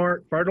love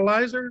smart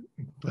fertilizer,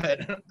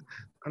 but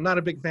I'm not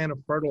a big fan of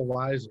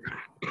fertilizer.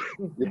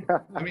 Yeah.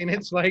 I mean,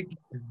 it's like,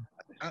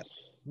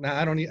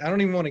 I don't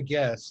even want to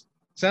guess.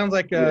 Sounds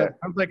like a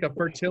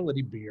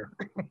fertility beer.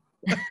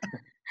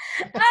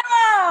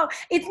 Oh,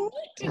 it's neat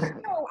to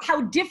know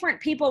how different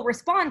people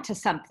respond to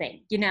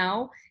something, you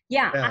know?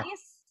 Yeah. I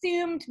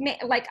assumed,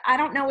 like, I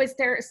don't know, is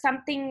there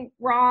something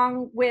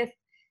wrong with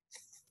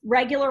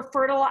regular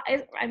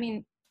fertilizer? I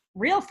mean,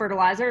 real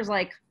fertilizer is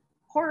like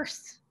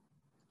horse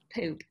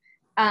poop.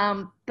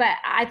 But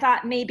I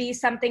thought maybe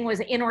something was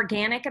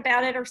inorganic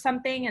about it or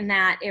something, and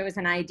that it was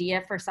an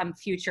idea for some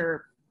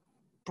future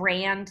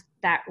brand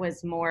that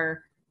was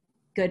more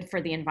good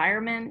for the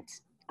environment.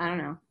 I don't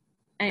know.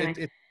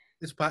 Anyway.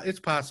 It's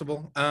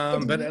possible.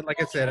 But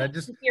like I said, I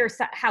just hear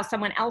how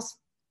someone else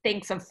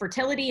thinks of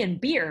fertility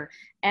and beer,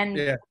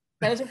 and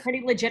those are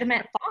pretty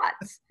legitimate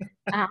thoughts.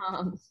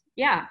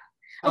 Yeah.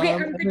 Okay.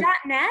 The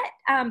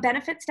 .net,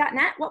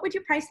 benefits.net, what would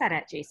you price that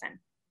at, Jason?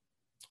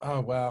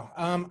 Oh, wow.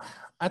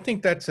 I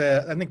think that's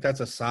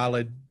a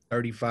solid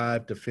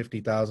 $35,000 to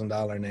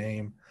 $50,000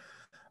 name.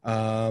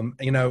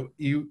 You know,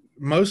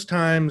 most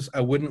times I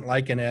wouldn't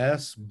like an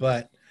S,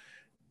 but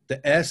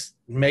the S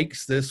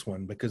makes this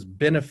one, because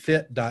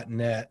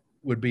benefit.net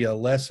would be a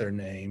lesser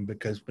name,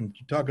 because when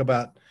you talk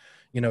about,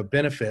 you know,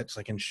 benefits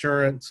like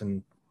insurance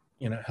and,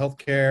 you know,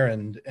 healthcare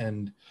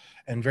and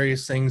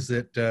various things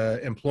that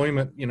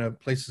employment, you know,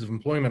 places of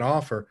employment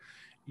offer,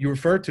 you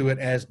refer to it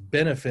as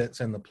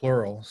benefits in the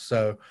plural.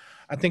 So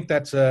I think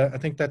that's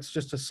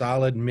just a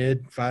solid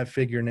mid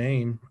 5-figure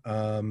name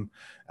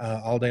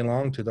all day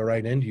long to the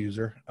right end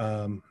user,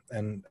 and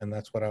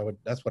that's what I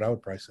would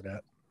price it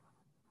at.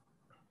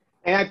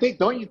 And I think,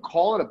 don't you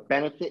call it a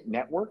benefit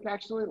network,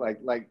 actually? Like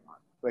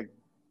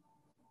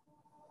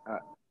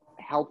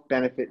health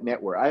benefit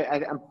network.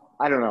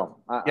 I don't know.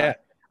 I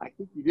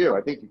think you do.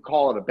 I think you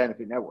call it a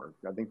benefit network.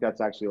 I think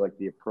that's actually like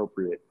the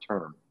appropriate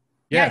term.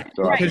 Yeah,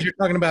 so because you're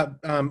talking about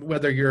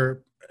whether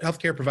your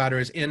healthcare provider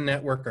is in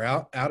network or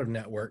out of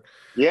network.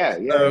 Yeah.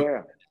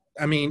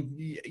 I mean,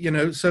 you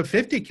know, so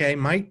 50K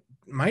might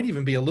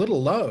even be a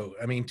little low.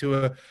 I mean,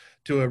 to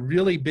a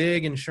really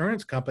big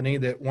insurance company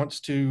that wants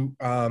to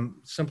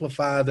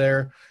simplify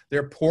their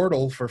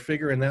portal for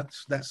figuring that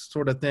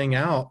sort of thing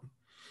out,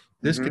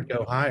 this could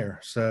go higher.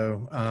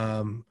 So,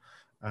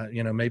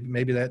 you know,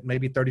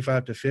 maybe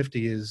 35 to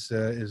 50 is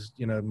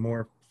you know,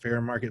 more fair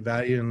market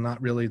value and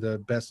not really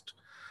the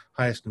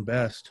highest and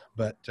best.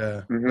 But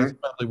that's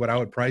probably what I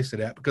would price it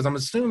at, because I'm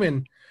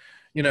assuming,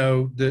 you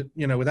know, that,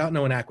 you know, without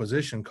knowing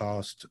acquisition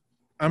cost,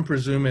 I'm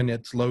presuming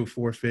it's low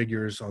 4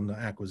 figures on the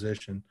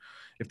acquisition.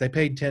 If they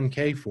paid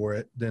 10K for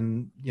it,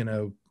 then, you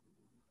know,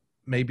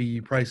 maybe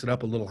you price it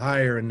up a little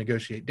higher and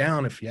negotiate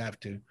down if you have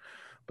to.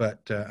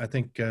 But I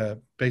think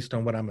based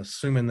on what I'm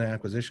assuming the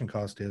acquisition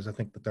cost is, I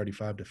think the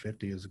 35 to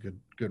 50 is a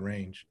good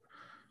range.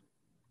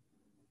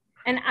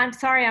 And I'm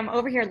sorry, I'm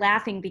over here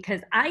laughing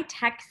because I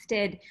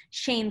texted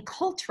Shane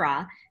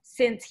Cultra,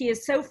 since he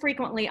is so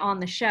frequently on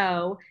the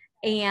show,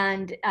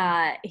 and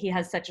he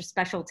has such a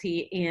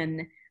specialty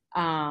in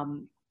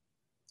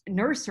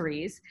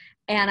nurseries.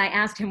 And I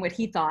asked him what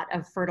he thought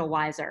of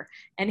fertilizer.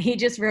 And he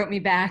just wrote me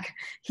back,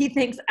 he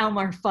thinks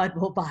Elmer Fudd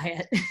will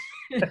buy it.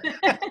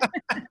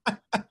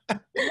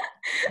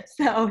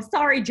 So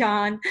sorry,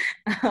 John.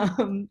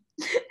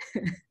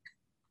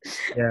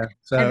 Yeah.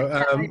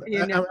 So I'm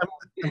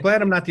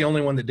glad I'm not the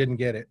only one that didn't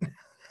get it.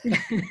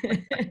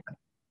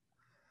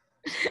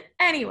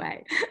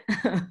 Anyway.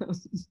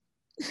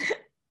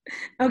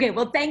 Okay,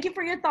 well, thank you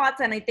for your thoughts.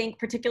 And I think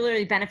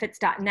particularly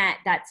benefits.net,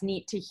 that's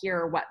neat to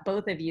hear what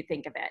both of you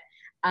think of it.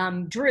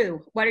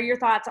 Drew, what are your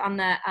thoughts on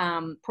the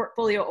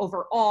portfolio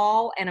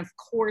overall? And of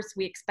course,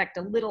 we expect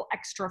a little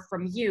extra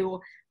from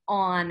you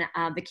on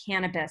the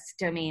cannabis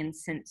domain,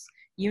 since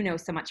you know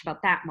so much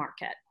about that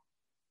market.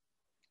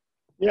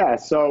 Yeah,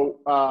 so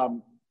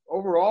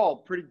overall,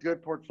 pretty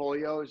good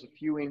portfolio. There's a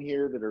few in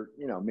here that are,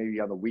 you know, maybe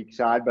on the weak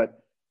side, but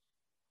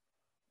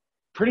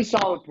pretty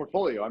solid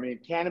portfolio. I mean,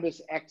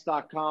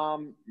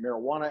 CannabisX.com,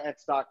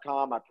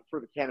 MarijuanaX.com. I prefer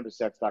the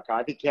CannabisX.com.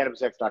 I think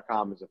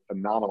CannabisX.com is a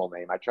phenomenal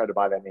name. I tried to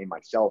buy that name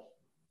myself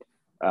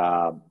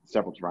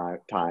several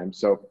times.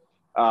 So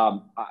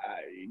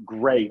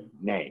great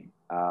name.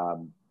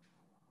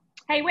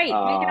 Hey, wait, make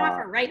an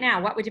offer right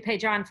now. What would you pay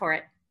John for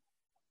it?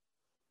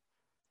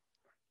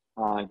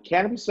 On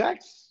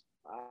CannabisX,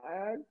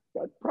 I'd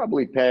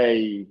probably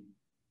pay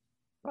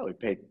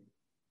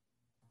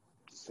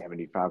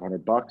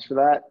 $7,500 for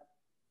that.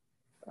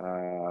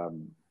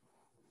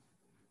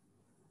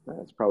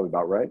 That's probably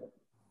about right.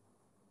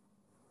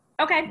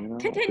 Okay,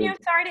 continue.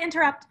 Sorry to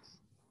interrupt.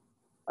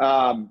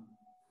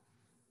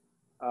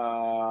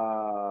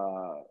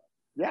 Yeah,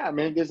 I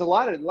mean, there's a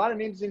lot of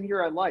names in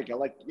here I like. I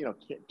like,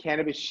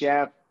 Cannabis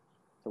Chef.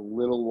 It's a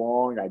little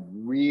long. I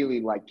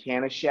really like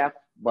Canna Chef,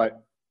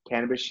 but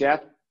Cannabis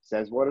Chef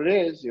says what it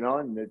is,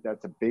 and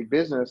that's a big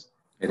business.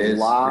 It A is,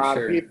 lot for of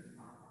sure. people.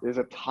 There's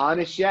a ton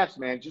of chefs,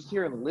 man. Just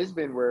here in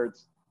Lisbon, where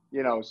it's,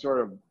 sort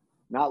of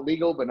not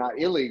legal but not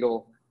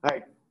illegal.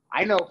 Like,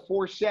 I know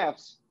 4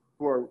 chefs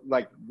who are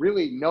like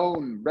really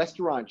known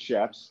restaurant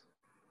chefs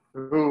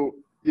who,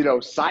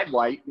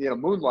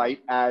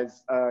 moonlight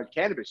as a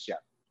cannabis chef.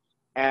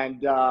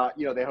 And,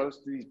 they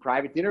host these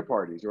private dinner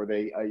parties, or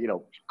they,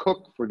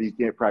 cook for these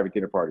private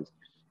dinner parties.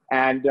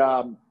 And,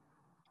 so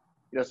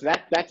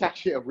that's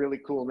actually a really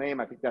cool name.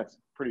 I think that's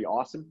pretty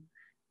awesome.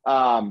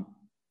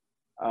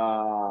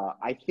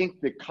 I think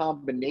the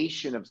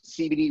combination of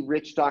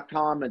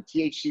CBDrich.com and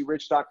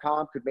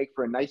THCrich.com could make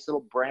for a nice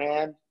little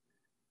brand.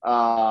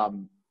 I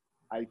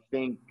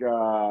think,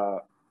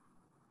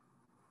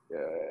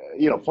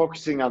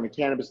 focusing on the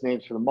cannabis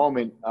names for the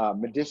moment,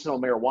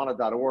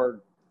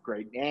 medicinalmarijuana.org,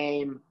 great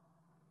name.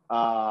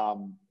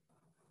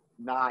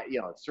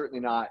 It's certainly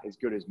not as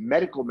good as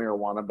medical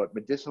marijuana, but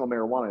medicinal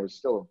marijuana is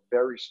still a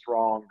very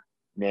strong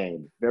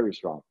name, very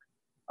strong.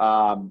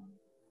 I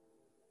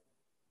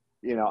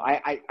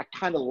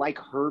kind of like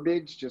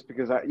herbage, just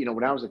because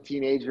when I was a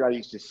teenager, I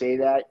used to say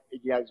that,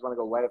 you guys want to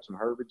go light up some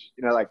herbage,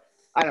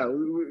 I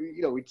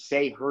don't know, we'd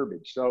say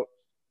herbage. So,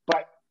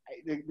 but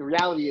the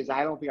reality is,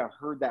 I don't think I've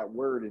heard that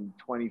word in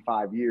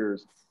 25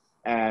 years.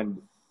 And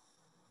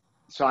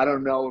so I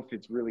don't know if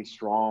it's really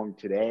strong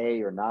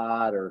today or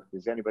not, or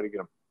is anybody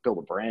going to build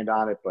a brand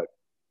on it, but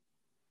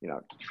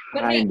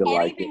kind of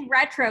like it. Anything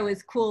retro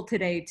is cool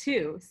today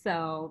too.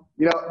 So,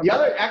 the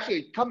other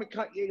actually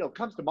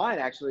comes to mind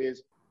actually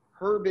is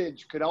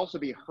herbage could also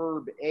be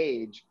herb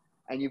age.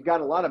 And you've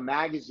got a lot of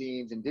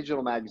magazines and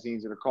digital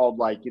magazines that are called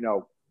like,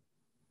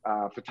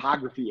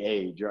 photography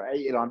age, or,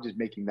 I'm just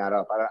making that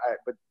up.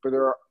 But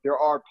there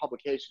are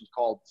publications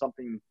called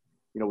something,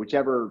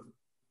 whichever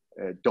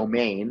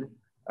domain,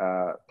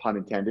 pun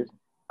intended,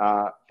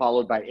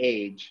 followed by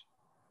age.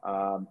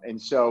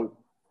 And so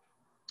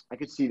I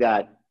could see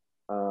that,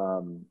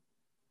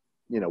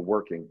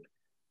 working.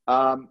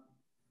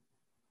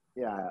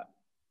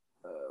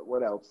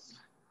 What else?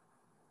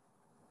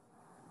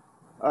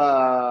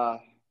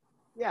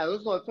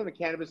 Those are some of the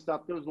cannabis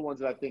stuff. Those are the ones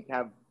that I think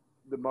have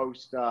the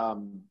most,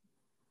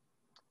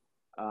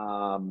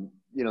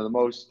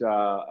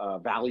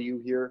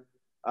 value here.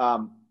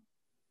 I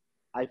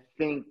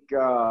think,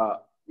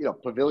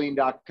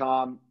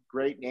 pavilion.com,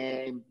 great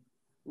name.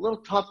 A little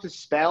tough to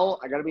spell,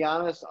 I got to be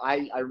honest.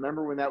 I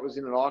remember when that was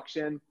in an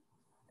auction,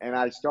 and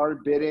I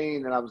started bidding,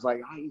 and then I was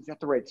like, is that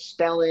the right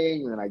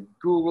spelling? And then I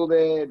Googled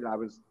it, and I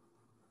was,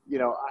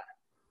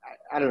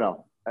 I don't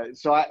know.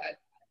 So I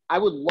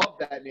would love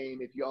that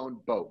name if you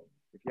owned both.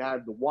 If you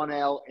had the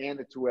 1L and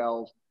the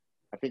 2Ls,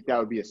 I think that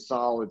would be a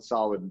solid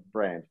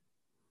brand.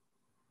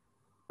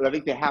 But I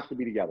think they have to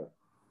be together.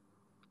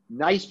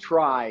 Nice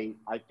Try,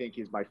 I think,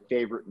 is my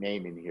favorite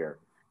name in here.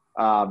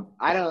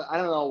 I don't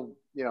know,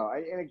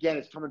 and again,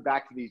 it's coming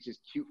back to these just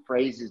cute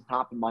phrases,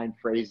 top of mind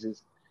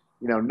phrases.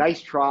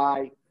 Nice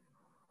Try.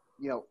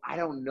 I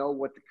don't know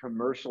what the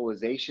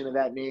commercialization of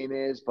that name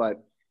is,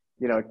 but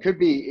it could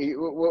be.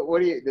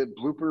 What do you, the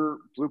blooper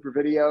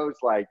videos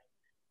like?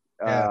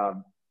 Yeah.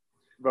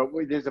 But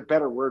there's a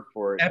better word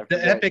for it.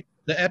 The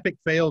epic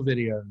fail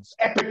videos.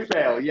 Epic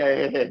fail,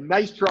 yeah.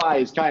 Nice Try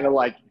is kind of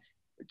like,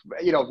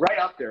 right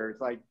up there.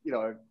 It's like,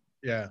 yeah.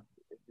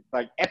 It's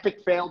like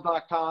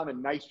epicfail.com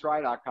and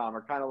nicetry.com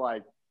are kind of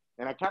like,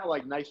 and I kind of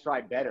like Nice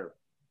Try better,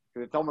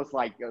 because it's almost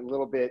like a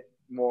little bit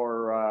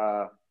more,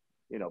 I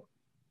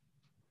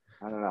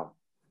don't know.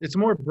 It's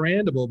more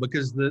brandable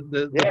because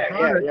the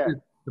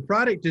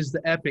product is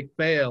the epic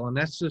fail, and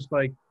that's just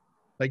like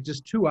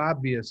just too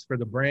obvious for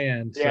the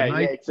brand. So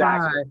exactly.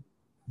 Try,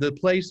 the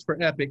place for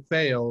epic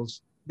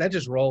fails, that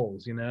just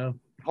rolls,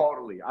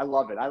 Totally. I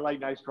love it. I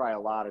like Nice Try a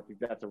lot. I think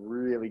that's a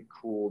really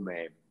cool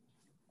name.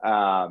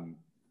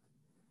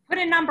 Put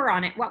a number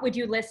on it. What would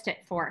you list it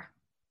for?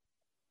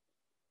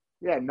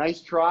 Yeah,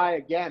 Nice Try.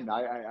 Again,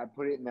 I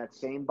put it in that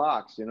same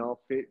box,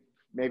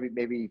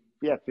 maybe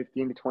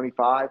 15 to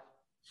 25,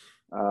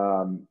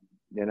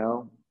 maybe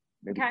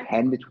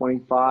 10 to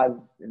 25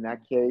 in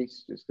that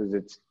case, just because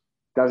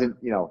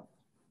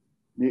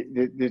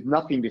there's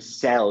nothing to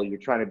sell. You're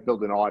trying to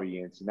build an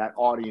audience, and that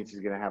audience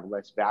is going to have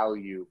less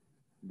value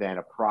than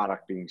a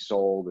product being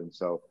sold. And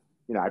so,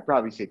 I'd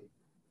probably say,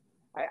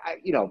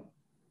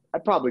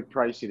 I'd probably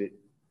price it at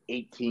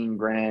 18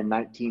 grand,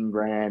 19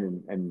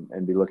 grand,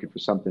 and be looking for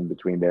something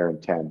between there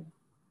and 10.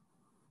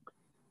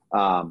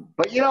 But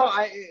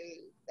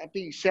that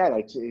being said,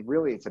 it's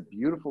a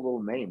beautiful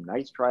little name,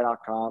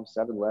 nicetry.com,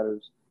 7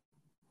 letters.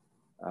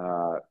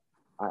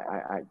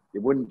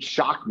 It wouldn't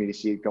shock me to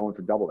see it going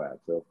for double that.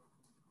 So,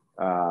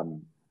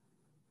 and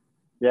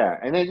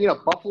then,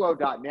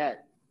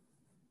 buffalo.net,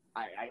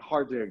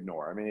 hard to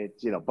ignore. I mean,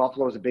 it's,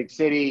 Buffalo's a big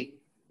city.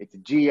 It's a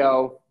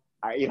geo.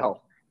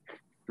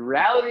 The the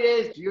reality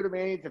is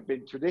geodomains have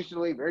been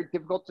traditionally very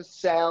difficult to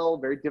sell,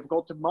 very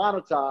difficult to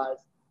monetize.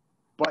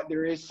 But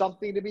there is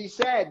something to be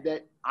said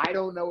that I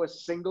don't know a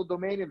single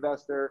domain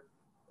investor,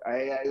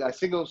 a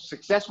single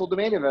successful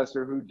domain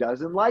investor who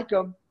doesn't like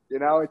them. You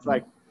know, it's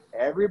like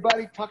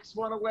everybody tucks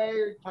one away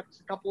or tucks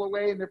a couple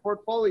away in their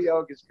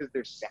portfolio just because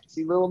they're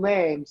sexy little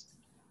names.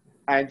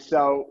 And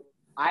so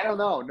I don't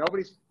know.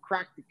 Nobody's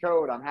cracked the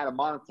code on how to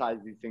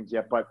monetize these things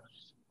yet, but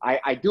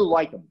I do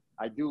like them.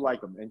 I do like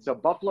them. And so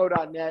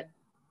Buffalo.net,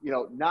 you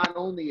know, not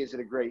only is it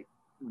a great,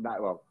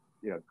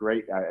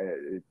 great,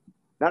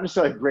 not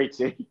necessarily a great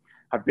city.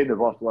 I've been to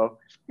Buffalo.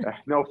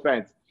 No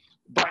offense,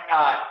 but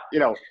you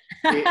know,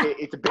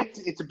 it's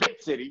a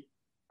big city,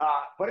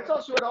 but it's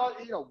also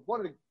one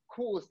of the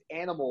coolest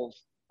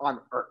animals on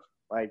earth.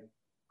 Like,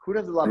 who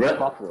doesn't love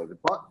buffalo?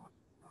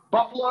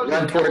 Buffaloes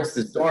run towards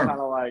the storm. Kind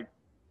of like,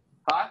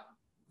 huh?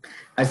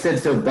 I said,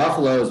 so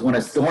buffaloes, when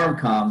a storm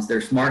comes,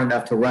 they're smart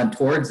enough to run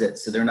towards it,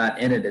 so they're not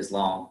in it as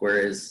long.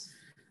 Whereas,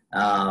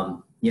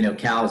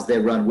 cows, they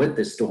run with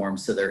the storm,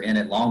 so they're in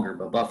it longer.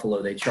 But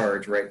buffalo, they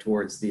charge right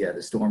towards the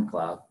storm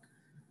cloud.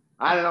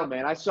 I don't know,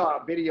 man. I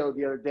saw a video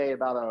the other day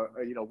about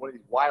one of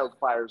these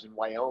wildfires in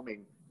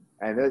Wyoming,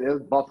 and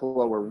those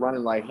buffalo were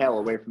running like hell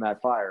away from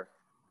that fire.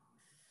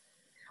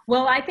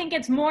 Well, I think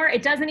it's more,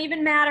 it doesn't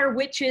even matter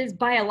which is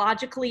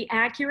biologically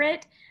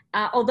accurate,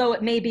 although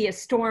it may be a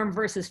storm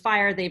versus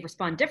fire, they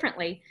respond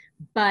differently.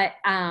 But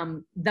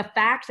the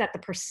fact that the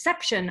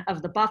perception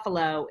of the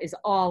buffalo is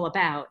all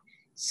about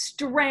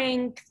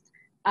strength,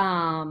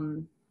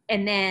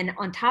 and then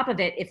on top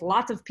of it, if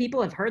lots of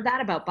people have heard that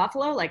about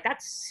Buffalo, like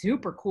that's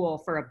super cool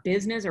for a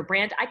business or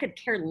brand. I could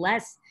care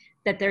less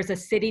that there's a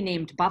city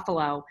named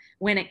Buffalo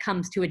when it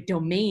comes to a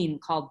domain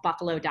called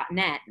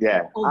buffalo.net.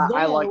 Yeah, although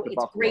I like the it's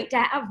Buffalo. great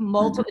to have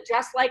multiple,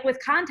 just like with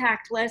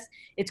Contactless,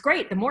 it's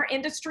great. The more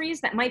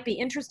industries that might be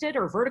interested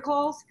or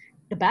verticals,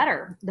 the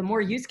better, the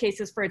more use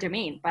cases for a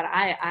domain. But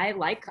I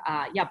like,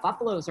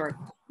 buffaloes are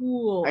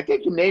cool. I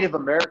think the Native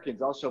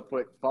Americans also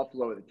put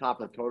buffalo at the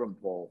top of the totem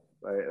pole.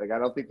 Like, I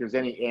don't think there's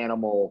any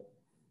animal,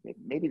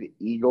 maybe the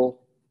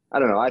eagle. I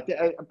don't know.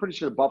 I'm pretty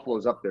sure the buffalo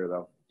is up there,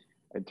 though,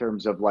 in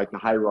terms of like the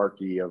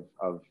hierarchy of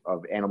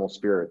animal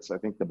spirits. I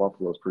think the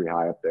buffalo is pretty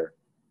high up there.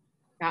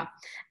 Yeah.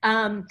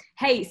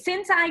 Hey,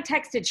 since I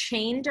texted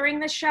Shane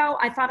during the show,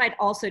 I thought I'd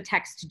also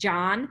text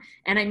John,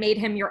 and I made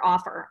him your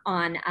offer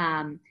on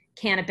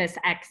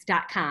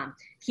cannabisx.com.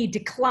 He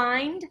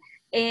declined,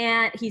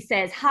 and he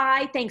says,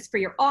 "Hi, thanks for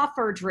your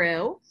offer,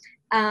 Drew.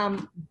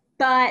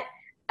 But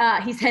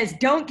he says,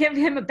 don't give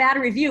him a bad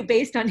review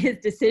based on his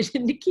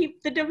decision to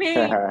keep the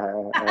domain."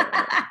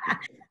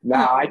 No,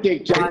 I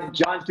think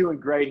John's doing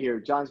great here.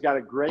 John's got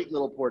a great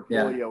little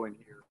portfolio in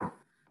here.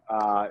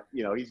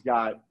 He's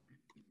got,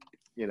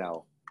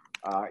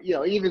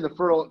 even the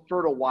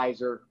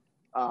fertilizer.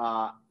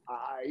 I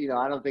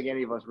don't think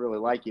any of us really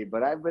like it,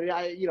 but I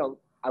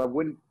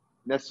wouldn't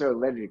necessarily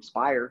let it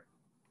expire.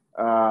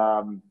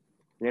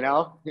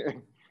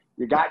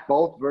 You got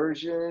both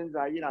versions.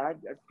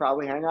 I'd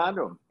probably hang on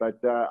to them. But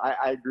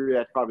I agree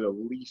that's probably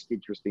the least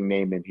interesting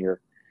name in here.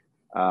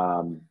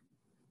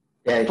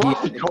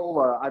 Frosty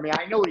Cola. I mean,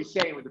 I know what he's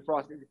saying with the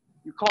Frosty.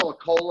 You call a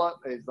cola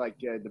is like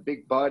the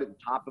big bud at the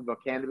top of a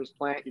cannabis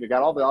plant. You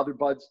got all the other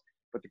buds,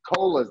 but the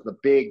cola is the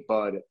big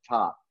bud at the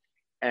top.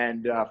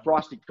 And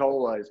Frosty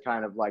Cola is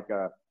kind of like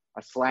a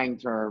slang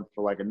term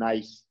for like a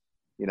nice,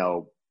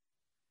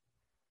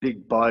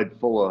 big bud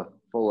full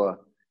of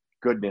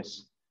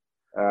goodness.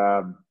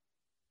 So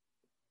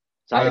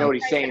I know what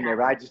he's saying there,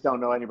 but I just don't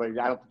know anybody.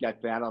 I don't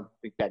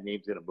think that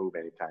name's gonna move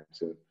anytime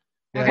soon.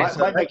 Okay.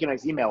 Might make a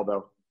nice email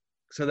though.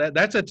 So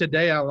that's a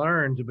today I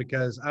learned,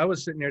 because I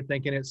was sitting there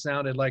thinking it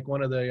sounded like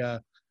one of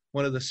the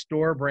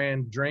store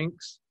brand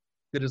drinks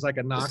that is like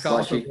a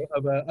knockoff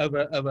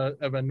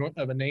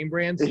of a name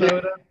brand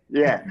soda.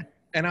 Yeah.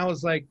 And I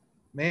was like,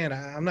 man,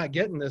 I'm not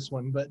getting this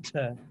one, but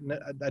I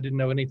didn't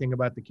know anything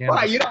about the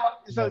cannabis.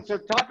 Well, so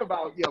talk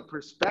about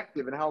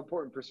perspective and how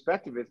important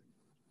perspective is.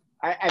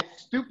 As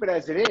stupid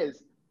as it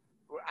is,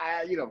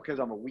 because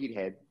I'm a weed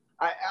head,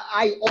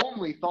 I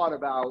only thought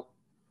about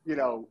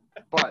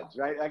buds,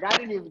 right? Like I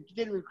didn't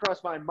even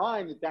cross my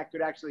mind that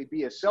could actually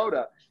be a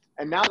soda.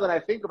 And now that I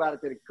think about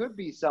it, that it could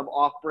be some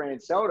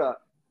off-brand soda,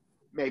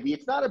 maybe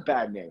it's not a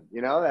bad name.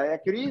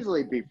 That could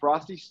easily be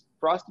Frosty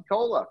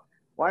Cola.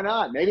 Why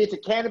not? Maybe it's a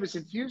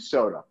cannabis-infused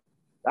soda.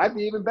 That'd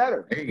be even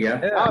better. There you go.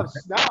 Now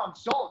I'm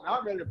sold. Now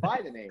I'm ready to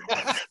buy the name.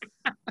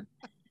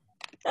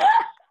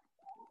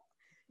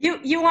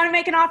 You want to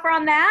make an offer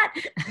on that?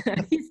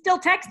 He still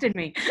texted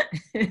me.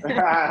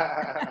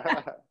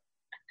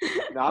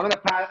 No, I'm gonna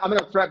pass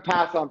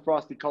on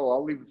Frosty Cola.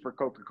 I'll leave it for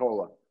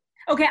Coca-Cola.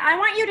 Okay, I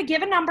want you to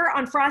give a number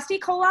on Frosty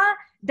Cola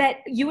that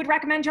you would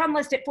recommend John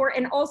list it for,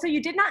 and also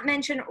you did not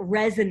mention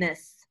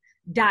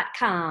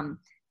Resinous.com.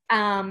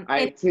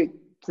 Thoughts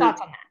on that?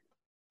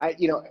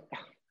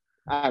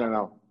 I don't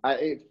know.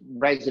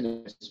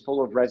 Resinous,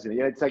 full of resin.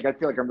 It's like I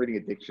feel like I'm reading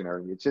a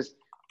dictionary. It's just,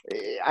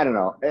 I don't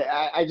know.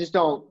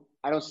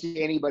 I don't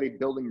see anybody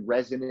building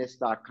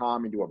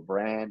Resinous.com into a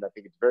brand. I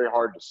think it's very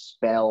hard to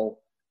spell.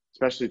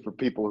 especially for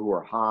people who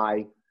are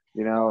high,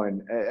 you know,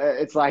 and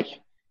it's like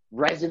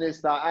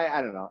resinous.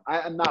 I don't know.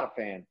 I'm not a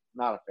fan.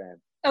 Not a fan.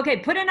 Okay,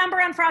 put a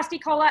number on Frosty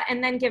Cola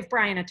and then give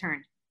Brian a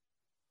turn.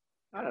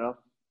 I don't know.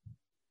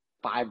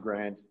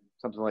 $5,000,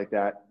 something like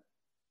that.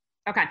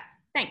 Okay,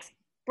 thanks.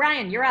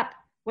 Brian, you're up.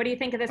 What do you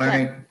think of this All list?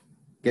 right.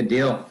 Good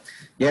deal.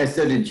 Yeah,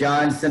 so did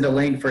John send a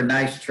link for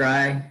Nice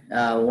Try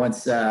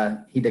once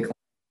he declined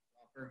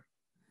the offer?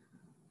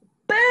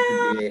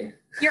 Boom! Yeah.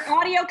 Your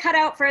audio cut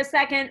out for a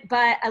second,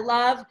 but I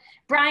love,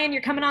 Brian,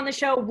 you're coming on the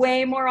show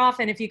way more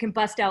often if you can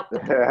bust out the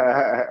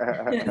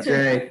That's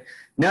right.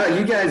 No,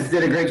 you guys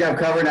did a great job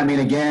covering. I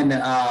mean, again,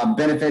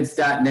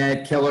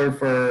 benefits.net, killer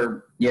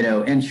for,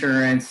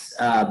 insurance,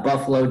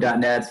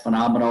 buffalo.net's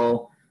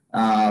phenomenal.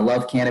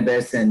 Love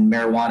cannabis and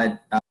marijuana.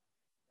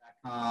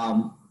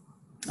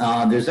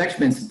 There's actually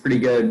been some pretty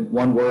good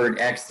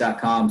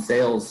onewordx.com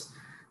sales.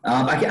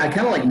 I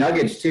kind of like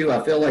Nuggets too.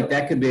 I feel like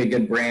that could be a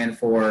good brand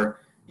for,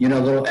 a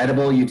little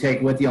edible you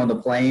take with you on the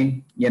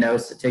plane, so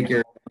take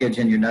your luggage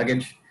and your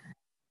nuggage.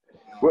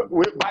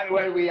 By the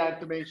way, we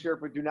have to make sure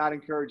we do not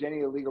encourage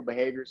any illegal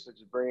behaviors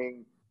such as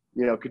bringing,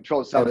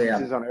 controlled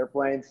substances on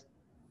airplanes.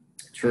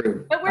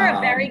 True. But we're a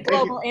very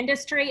global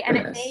industry,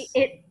 and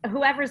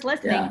whoever's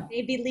listening, it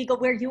may be legal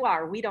where you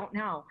are. We don't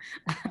know.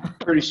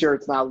 Pretty sure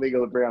it's not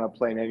legal to bring on a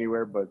plane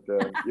anywhere, but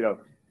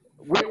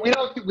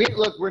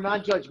look, we're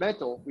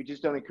non-judgmental. We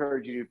just don't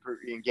encourage you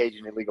to engage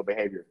in illegal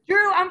behavior.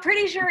 Drew, I'm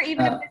pretty sure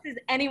even if this is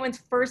anyone's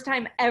first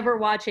time ever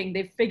watching,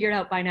 they've figured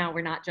out by now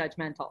we're not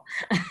judgmental.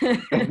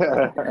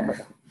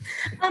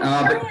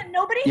 Brian,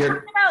 nobody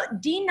talked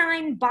about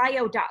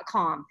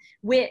D9bio.com,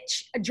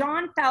 which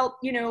John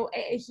felt,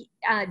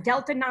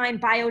 Delta 9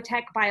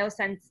 biotech,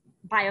 bioscience,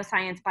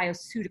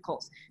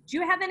 bioceuticals. Do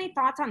you have any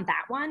thoughts on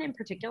that one in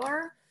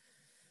particular?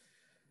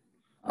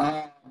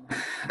 I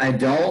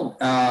don't.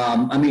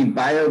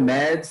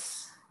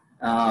 Biomeds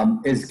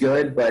is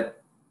good,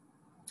 but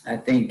I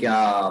think,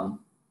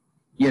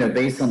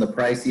 based on the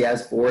price he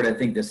has for it, I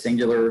think the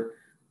singular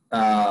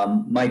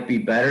might be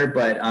better.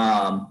 But,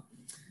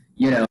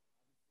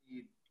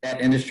 that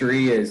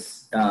industry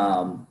is,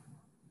 going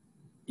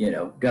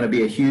to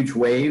be a huge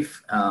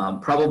wave.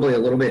 Probably a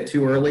little bit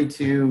too early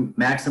to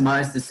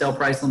maximize the sell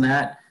price on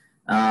that.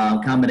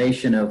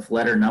 Combination of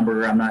letter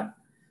number, I'm not...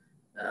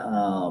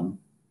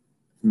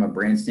 from a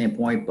brand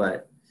standpoint,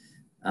 but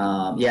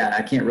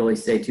I can't really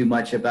say too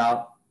much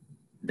about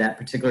that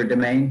particular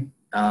domain.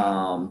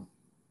 But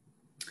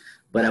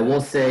I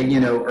will say,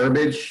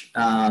 Herbage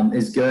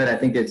is good. I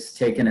think it's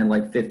taken in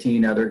like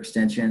 15 other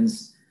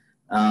extensions.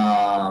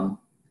 To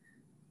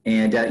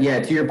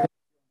your point,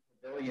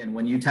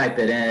 when you type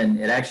it in,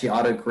 it actually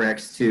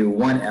autocorrects to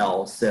one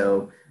L.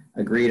 So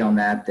agreed on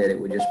that it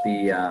would just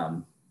be,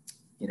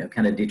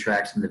 kind of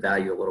detracts from the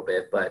value a little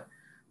bit. But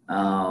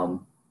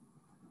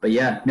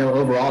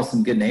overall,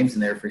 some good names in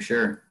there for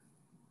sure.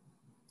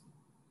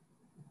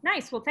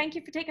 Nice. Well, thank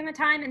you for taking the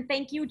time. And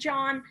thank you,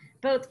 John,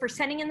 both for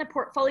sending in the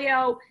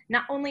portfolio,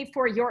 not only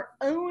for your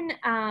own,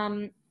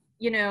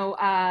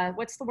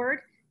 what's the word?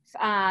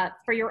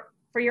 For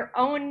your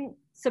own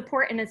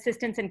support and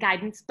assistance and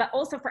guidance, but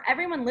also for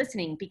everyone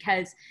listening,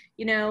 because,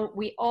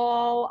 we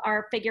all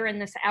are figuring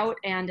this out.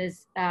 And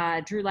as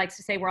Drew likes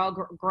to say, we're all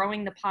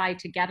growing the pie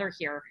together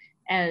here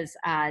as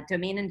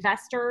domain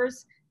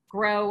investors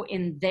grow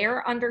in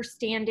their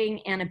understanding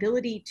and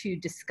ability to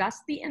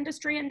discuss the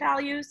industry and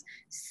values.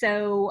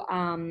 So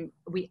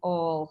we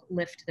all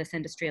lift this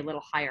industry a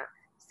little higher.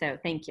 So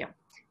thank you.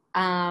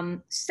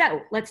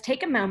 So let's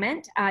take a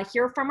moment,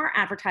 hear from our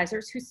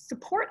advertisers who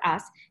support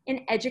us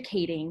in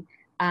educating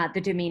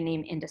the domain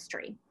name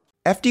industry.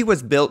 FD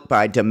was built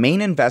by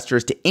domain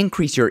investors to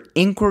increase your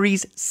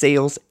inquiries,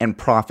 sales, and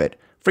profit.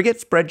 Forget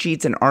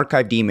spreadsheets and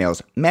archived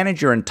emails.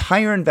 Manage your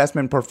entire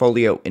investment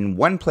portfolio in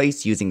one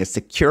place using a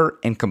secure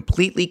and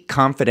completely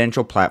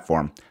confidential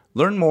platform.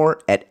 Learn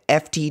more at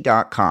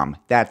FT.com.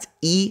 That's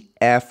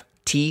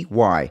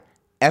EFTY,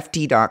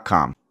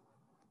 FT.com.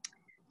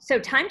 So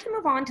time to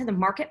move on to the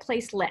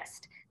marketplace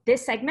list.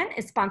 This segment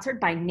is sponsored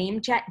by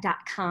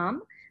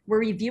namejet.com. We're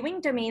reviewing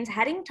domains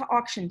heading to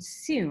auction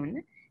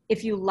soon.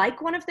 If you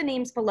like one of the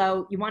names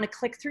below, you want to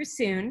click through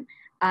soon.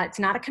 It's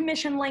not a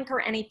commission link or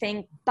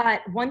anything,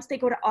 but once they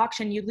go to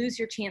auction, you lose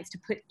your chance to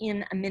put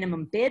in a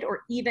minimum bid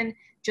or even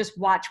just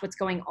watch what's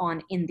going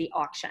on in the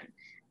auction.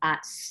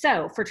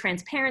 So for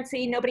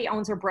transparency, nobody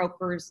owns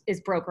or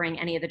is brokering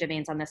any of the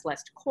domains on this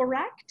list,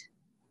 correct?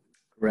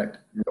 Correct.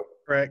 Nope.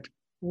 Correct.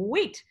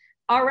 Sweet.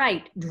 All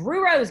right,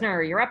 Drew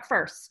Rosner, you're up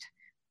first.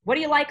 What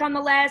do you like on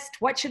the list?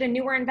 What should a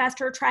newer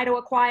investor try to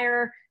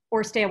acquire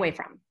or stay away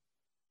from?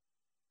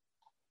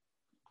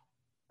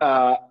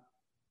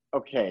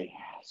 Okay.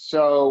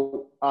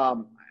 So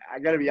I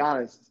got to be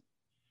honest,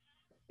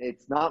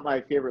 it's not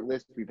my favorite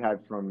list we've had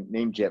from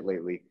NameJet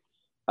lately.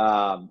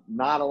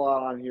 Not a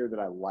lot on here that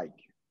I like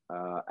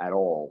at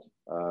all.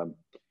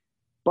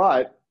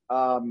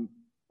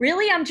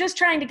 Really? I'm just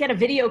trying to get a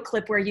video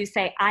clip where you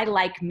say, I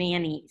like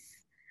Manny's.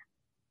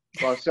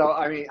 Well, so,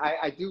 I mean,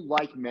 I do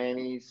like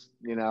Manny's,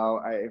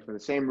 for the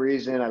same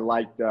reason I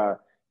liked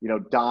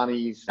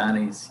Donnie's.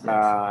 Donnie's.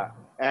 Yes.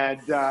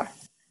 And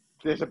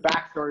there's a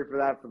backstory for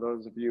that for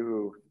those of you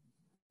who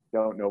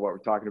don't know what we're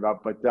talking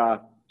about. But there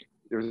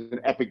was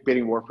an epic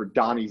bidding war for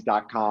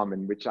Donnie's.com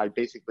in which I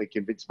basically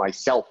convinced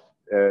myself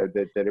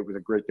that it was a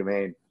great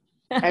domain.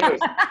 Anyways,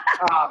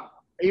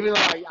 even though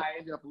I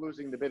ended up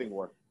losing the bidding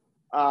war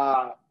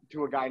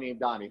to a guy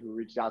named Donnie who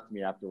reached out to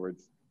me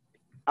afterwards.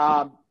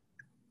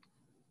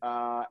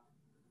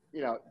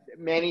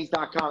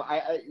 Manny's.com.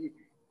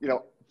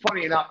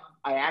 Funny enough,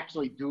 I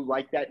actually do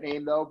like that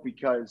name though,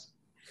 because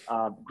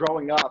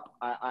growing up,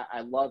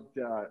 I loved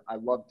to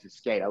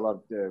skate. I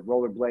loved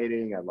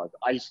rollerblading. I loved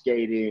ice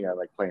skating. I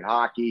liked playing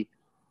hockey,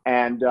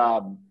 and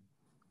the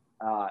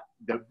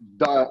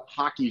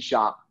hockey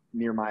shop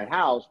near my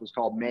house was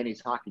called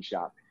Manny's Hockey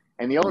Shop,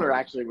 and the owner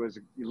actually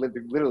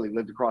literally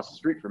lived across the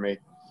street from me,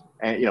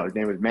 and his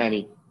name was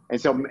Manny.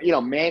 And so,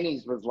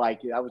 Manny's was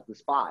like, that was the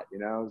spot, it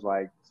was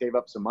like, save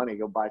up some money,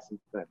 go buy some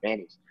at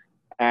Manny's.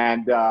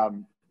 And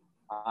so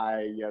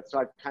I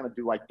kind of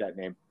do like that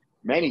name.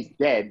 Manny's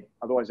dead.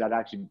 Otherwise, I'd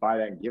actually buy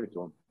that and give it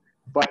to him.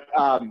 But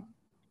I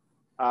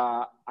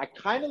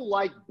kind of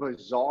like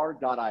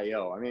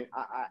Bazaar.io. I mean,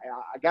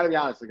 I got to be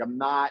honest, like I'm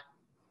not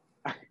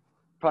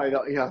probably,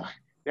 like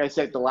I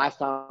said the last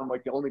time, I'm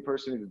like the only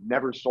person who's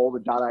never sold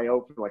a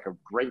 .io for like a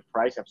great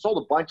price. I've sold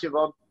a bunch of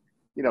them,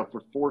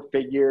 for 4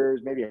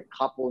 figures, maybe a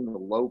couple in the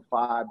low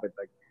 5, but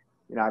like,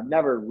 I've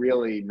never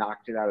really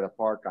knocked it out of the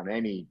park on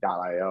any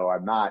 .io.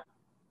 I'm not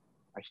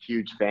a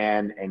huge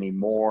fan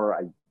anymore.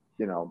 I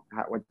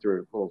went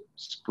through a little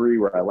spree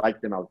where I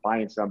liked them. I was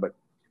buying some, but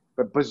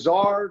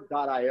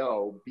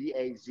Bazaar.io,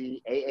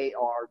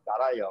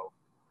 Bazaar.io,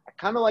 I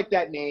kind of like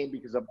that name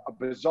because a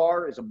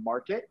bazaar is a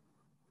market.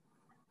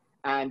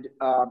 And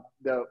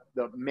the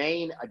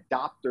main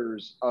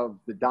adopters of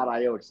the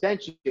 .io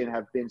extension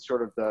have been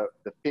sort of the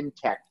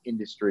fintech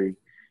industry,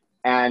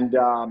 and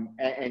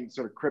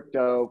sort of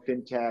crypto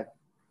fintech,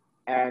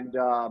 and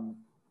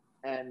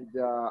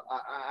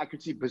I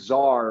could see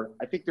Bazaar.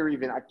 I think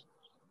I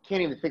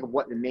can't even think of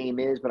what the name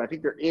is, but I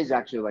think there is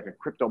actually like a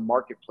crypto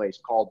marketplace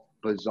called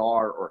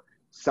Bazaar or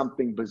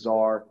something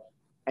Bazaar,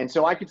 and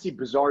so I could see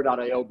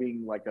Bazaar.io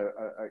being like a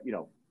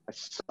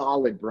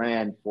solid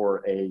brand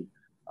for a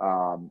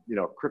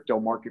crypto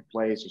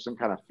marketplace or some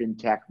kind of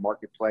fintech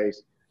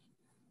marketplace.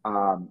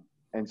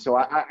 And so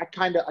I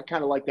kind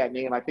of like that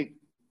name. I think,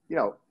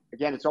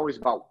 again, it's always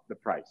about the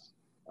price.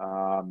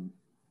 At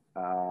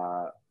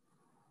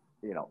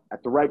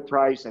the right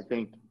price, I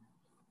think,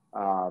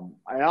 and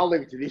I'll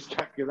leave it to these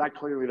guys because I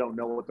clearly don't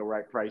know what the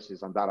right price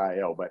is on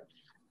 .io, but,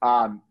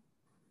 at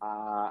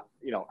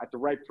the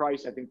right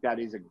price, I think that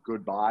is a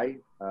good buy,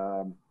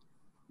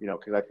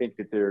 because I think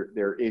that there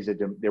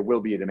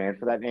will be a demand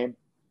for that name.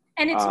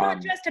 And it's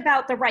not just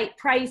about the right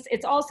price.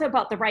 It's also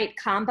about the right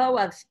combo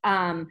of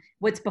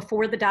what's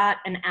before the dot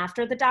and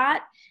after the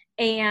dot.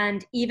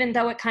 And even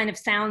though it kind of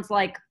sounds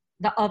like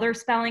the other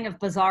spelling of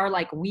bizarre,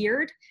 like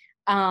weird,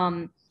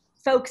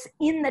 folks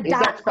in the dot. Is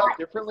that spelled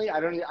differently?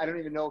 I don't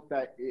even know if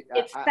that.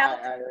 It's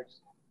spelled.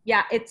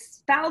 Yeah, it's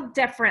spelled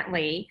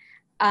differently.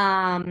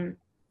 Bizarre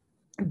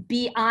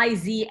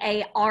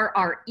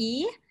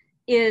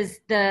is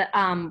the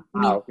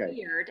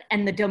weird,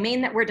 and the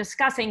domain that we're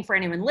discussing for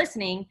anyone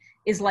listening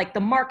is like the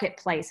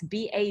marketplace,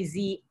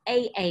 BAZAAR.io.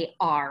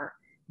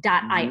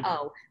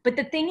 Mm-hmm. But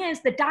the thing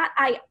is, the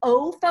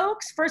 .io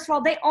folks, first of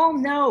all, they all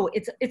know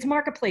it's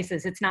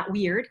marketplaces. It's not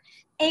weird,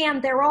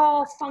 and they're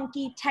all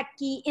funky,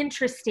 techy,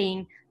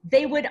 interesting.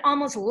 They would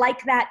almost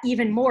like that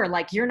even more.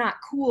 Like, you're not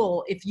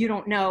cool if you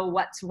don't know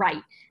what's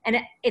right. And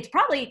it's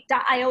probably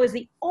 .io is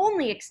the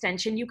only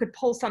extension you could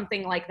pull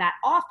something like that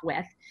off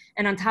with.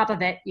 And on top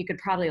of it, you could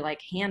probably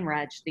like hand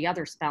reg the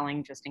other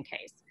spelling just in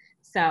case.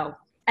 So,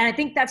 and I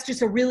think that's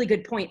just a really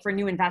good point for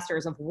new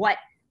investors of what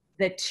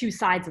the two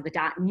sides of the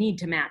dot need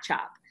to match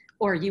up.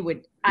 Or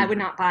I would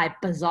not buy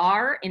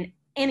Bazaar in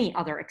any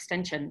other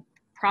extension,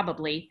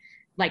 probably,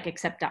 like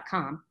except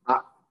 .com.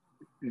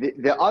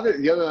 The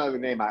other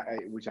name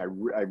which I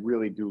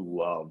really do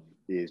love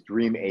is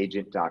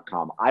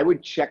dreamagent.com. I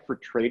would check for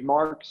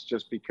trademarks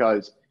just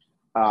because,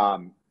 I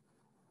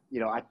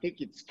think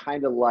it's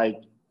kind of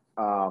like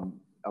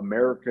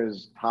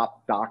America's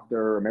Top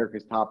Doctor,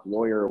 America's Top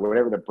Lawyer, or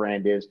whatever the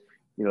brand is.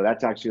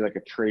 That's actually like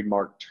a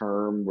trademark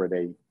term where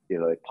they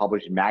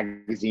publish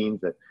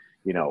magazines that,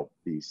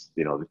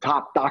 the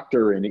top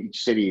doctor in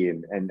each city.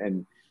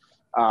 And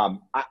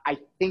I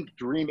think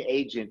Dream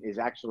Agent is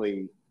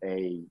actually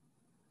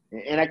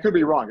and I could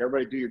be wrong,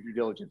 everybody do your due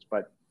diligence,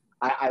 but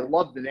I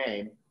love the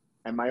name.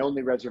 And my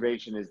only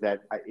reservation is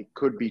that it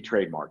could be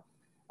trademarked,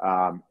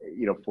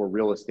 for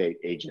real estate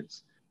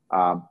agents.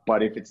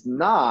 But if it's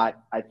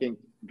not, I think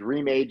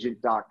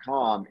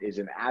dreamagent.com is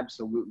an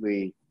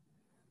absolutely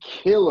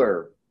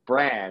killer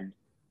brand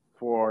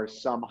for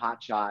some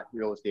hotshot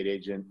real estate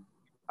agent.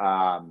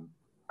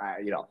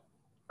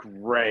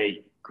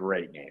 Great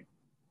name.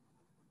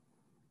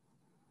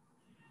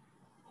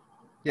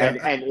 Yeah.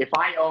 And if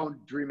I owned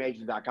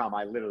dreamagent.com,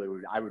 I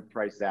would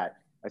price that,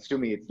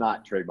 assuming it's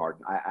not trademarked.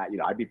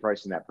 I'd be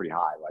pricing that pretty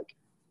high, like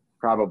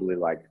probably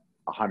like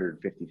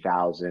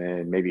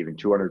 150,000, maybe even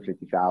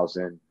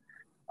 250,000.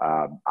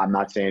 I'm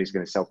not saying it's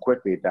going to sell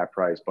quickly at that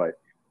price, but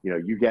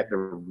you get the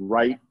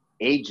right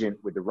agent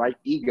with the right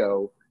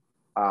ego,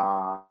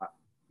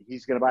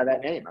 he's going to buy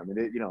that name. I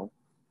mean,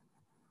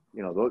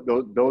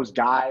 those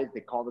guys,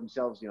 they call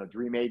themselves,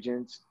 dream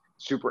agents,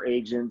 super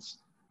agents.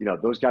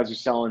 Those guys are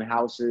selling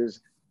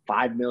houses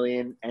 $5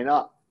 million and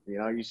up.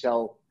 You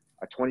sell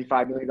a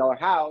 $25 million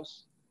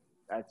house,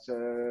 that's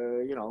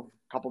a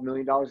couple $1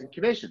 million in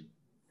commission,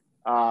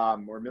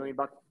 or $1 million,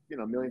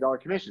 $1 million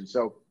commission.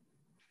 So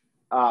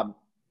I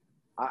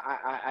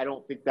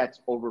don't think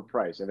that's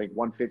overpriced. I think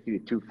 150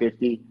 to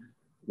 250,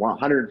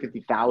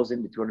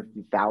 150,000 to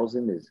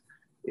 250,000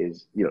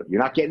 is you're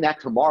not getting that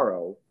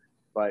tomorrow,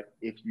 but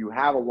if you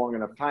have a long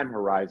enough time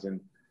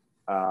horizon,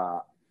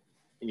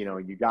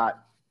 you got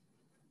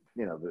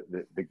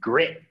the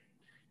grit,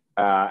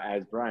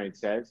 as Brian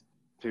says,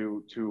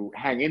 to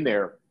hang in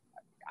there.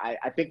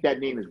 I think that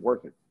name is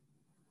worth it.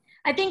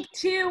 I think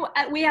too,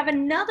 we have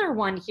another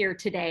one here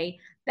today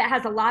that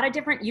has a lot of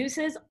different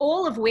uses,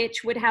 all of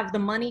which would have the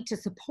money to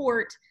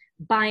support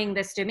buying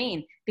this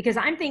domain. Because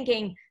I'm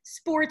thinking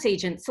sports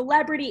agent,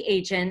 celebrity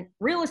agent,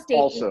 real estate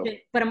Also. agent,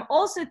 but I'm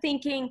also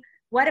thinking,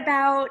 what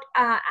about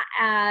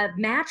a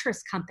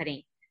mattress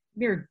company?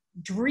 Your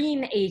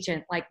dream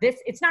agent like this.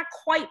 It's not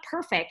quite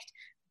perfect,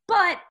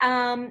 but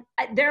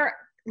there are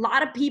a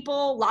lot of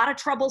people, a lot of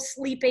trouble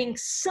sleeping.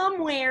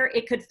 Somewhere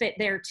it could fit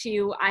there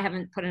too. I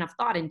haven't put enough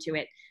thought into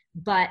it,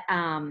 but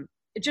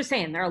just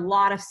saying there are a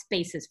lot of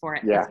spaces for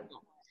it. Yeah.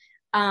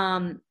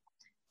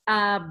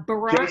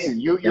 Barack, Jason,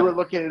 you were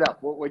looking it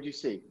up. What'd you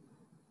see?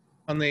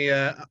 On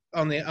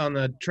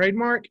the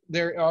trademark,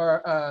 there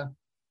are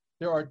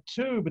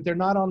two, but they're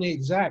not on the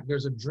exact.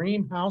 There's a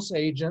dream house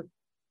agent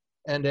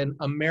and an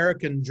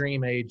American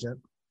dream agent.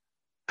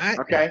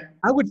 Okay.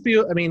 I would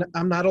feel, I mean,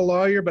 I'm not a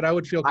lawyer, but I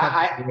would feel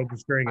comfortable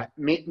registering it.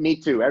 Me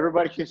too.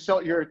 Everybody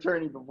consult your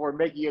attorney before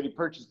making any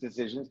purchase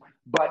decisions.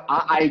 But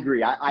I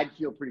agree. I'd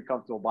feel pretty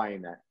comfortable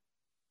buying that.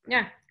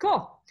 yeah,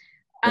 cool.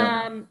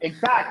 In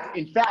fact,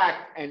 and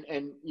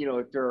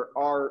if there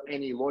are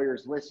any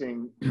lawyers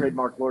listening,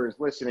 trademark lawyers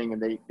listening,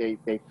 and they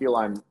feel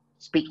I'm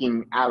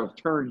speaking out of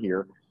turn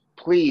here,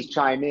 please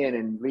chime in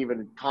and leave a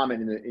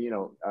comment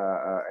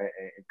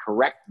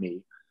correct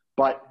me.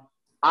 But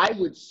I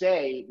would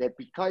say that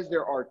because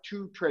there are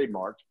two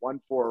trademarks, one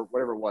for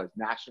whatever it was,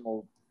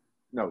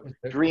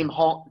 Dream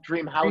House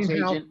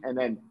Agent, and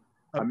then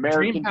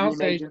American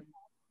Dream Agent.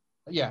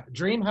 Yeah,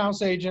 Dream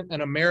House Agent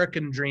and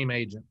American Dream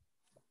Agent.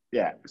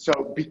 Yeah.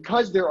 So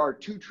because there are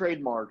two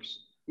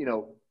trademarks,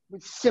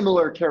 with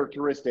similar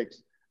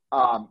characteristics,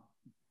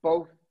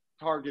 both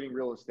targeting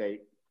real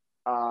estate,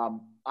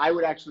 I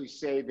would actually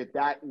say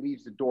that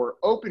leaves the door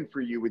open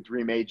for you with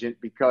Dream Agent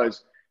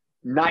because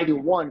neither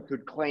one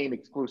could claim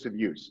exclusive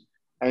use.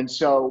 And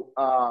so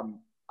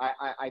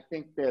I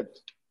think that,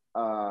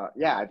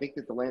 I think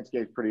that the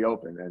landscape is pretty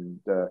open. And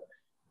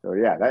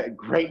that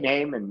great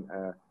name. And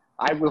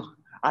I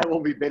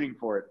will be bidding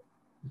for it.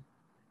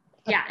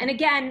 Yeah. And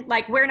again,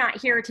 like we're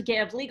not here to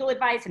give legal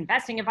advice,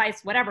 investing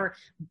advice, whatever,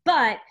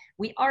 but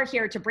we are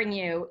here to bring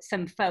you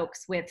some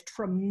folks with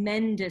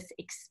tremendous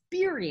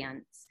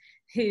experience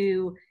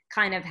who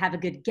kind of have a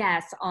good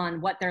guess on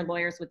what their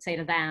lawyers would say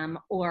to them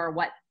or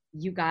what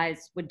you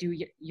guys would do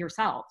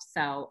yourselves.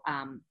 So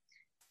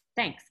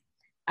thanks.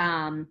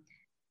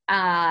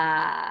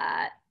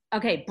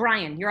 Okay,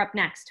 Brian, you're up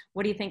next.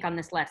 What do you think on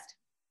this list?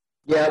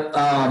 Yep.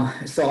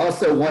 So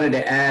also wanted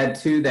to add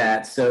to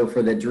that. So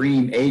for the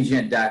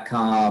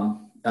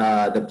dreamagent.com,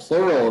 the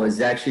plural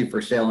is actually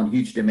for sale on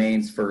huge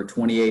domains for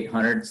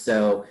 $2,800.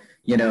 So,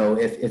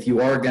 if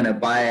you are going to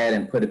buy it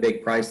and put a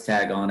big price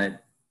tag on it,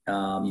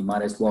 you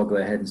might as well go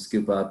ahead and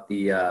scoop up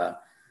the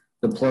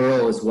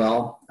plural as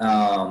well.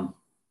 But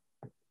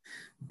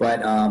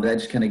that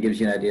just kind of gives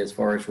you an idea as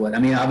far as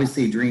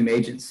obviously Dream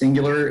Agent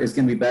singular is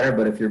going to be better,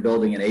 but if you're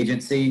building an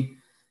agency,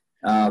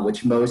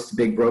 which most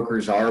big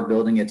brokers are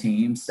building a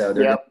team, so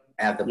they're going to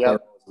have the plural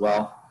as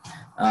well.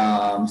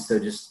 So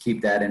just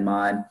keep that in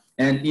mind.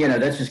 And,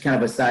 that's just kind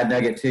of a side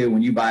nugget too.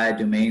 When you buy a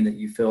domain that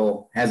you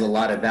feel has a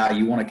lot of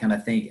value, you want to kind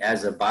of think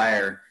as a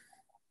buyer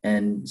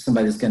and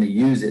somebody that's going to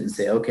use it and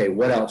say, okay,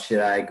 what else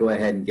should I go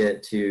ahead and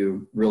get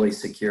to really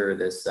secure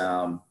this,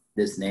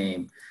 this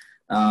name?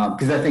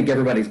 Because I think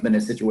everybody's been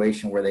in a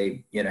situation where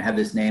they, have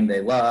this name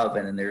they love,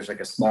 and then there's like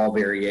a small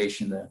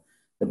variation. The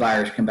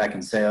buyers come back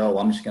and say, oh,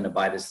 I'm just going to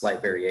buy this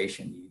slight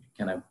variation. You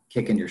kind of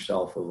kicking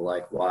yourself of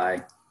like,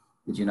 why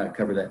did you not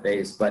cover that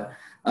base? But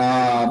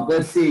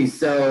let's see.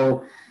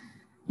 So,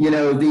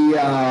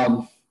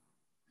 the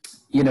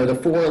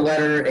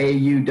 4-letter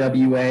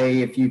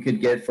AUWA, if you could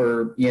get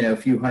for, a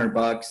few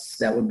 $100,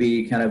 that would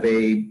be kind of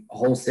a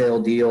wholesale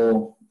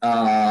deal.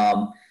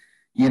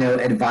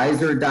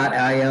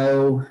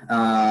 Advisor.io,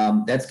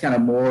 that's kind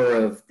of more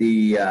of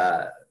the,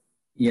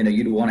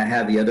 you'd want to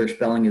have the other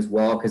spelling as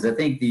well, because I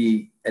think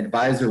the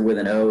advisor with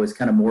an O is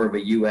kind of more of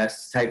a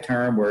US type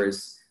term,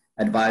 whereas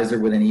advisor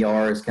with an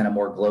ER is kind of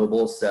more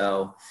global.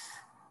 So,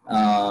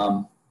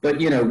 but,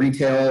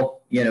 retail,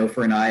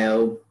 for an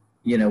IO,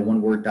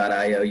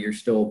 oneword.io, you're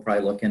still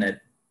probably looking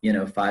at,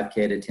 5K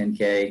to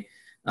 10K.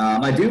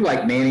 I do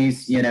like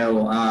Manny's,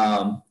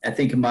 I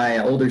think my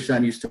older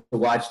son used to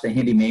watch the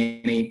Handy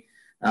Manny.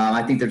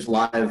 I think there's a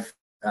lot of,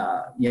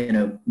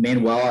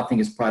 Manuel, I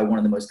think is probably one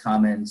of the most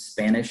common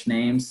Spanish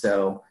names.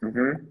 So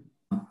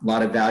a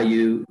lot of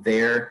value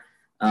there.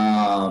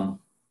 Actually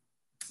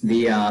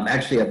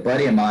a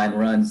buddy of mine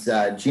runs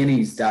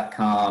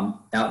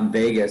Jenny's.com out in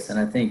Vegas. And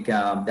I think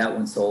that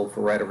one sold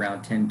for right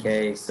around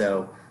 10K.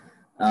 So,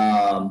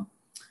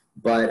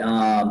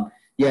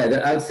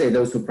 yeah, I would say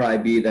those would probably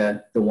be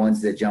the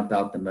ones that jump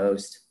out the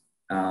most.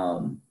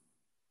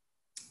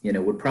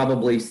 Would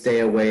probably stay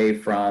away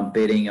from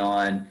bidding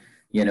on,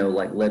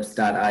 like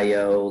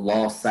lips.io,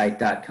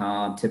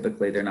 lawsite.com.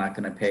 Typically, they're not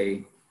going to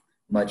pay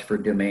much for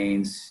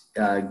domains.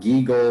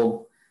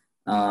 Geagle,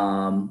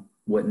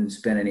 wouldn't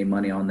spend any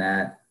money on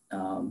that.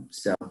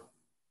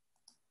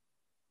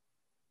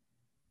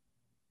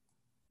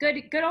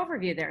 Good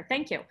overview there.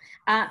 Thank you.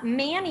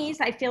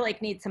 Manny's, I feel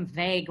like, needs some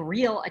vague,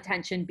 real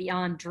attention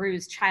beyond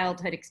Drew's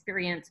childhood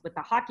experience with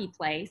the hockey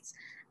place.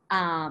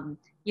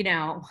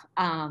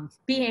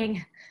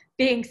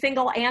 Being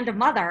single and a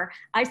mother,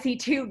 I see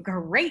two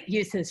great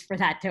uses for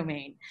that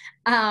domain.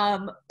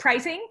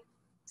 Pricing,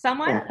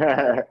 someone?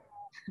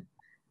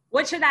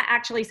 What should that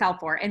actually sell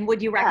for? And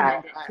would you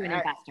recommend it to an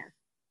investor?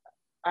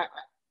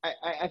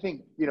 I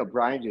think,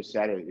 Brian just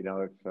said it,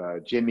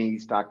 if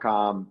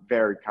Jimmy's.com,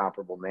 very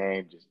comparable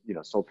name, just,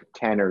 sold for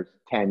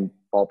 10,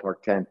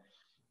 ballpark 10.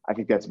 I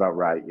think that's about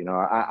right.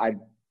 I'd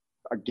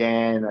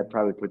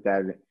probably put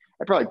that,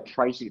 I'd probably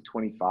price it at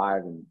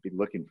 25 and be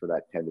looking for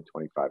that 10 to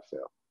 25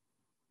 sale.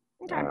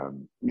 Okay.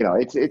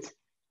 It's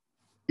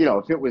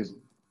if it was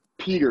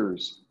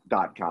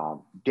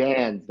Peters.com,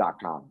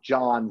 Dan's.com,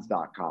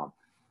 John's.com,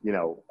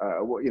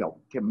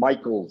 to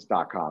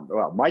Michaels.com.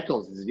 Well,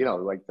 Michaels is,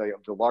 like the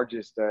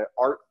largest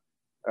art,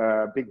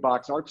 big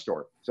box art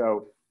store.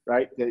 So,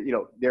 right,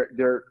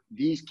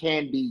 these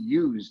can be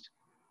used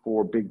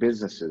for big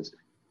businesses,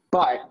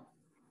 but,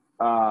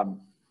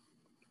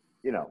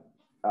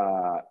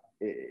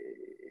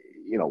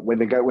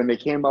 when they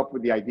came up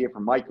with the idea for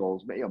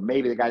Michaels,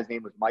 maybe the guy's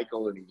name was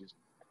Michael and he just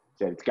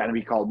said it's got to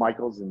be called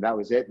Michaels and that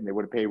was it, and they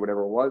would have paid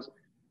whatever it was.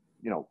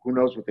 Who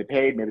knows what they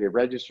paid? Maybe they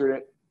registered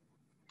it.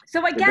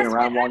 So I guess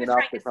what I was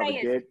trying to say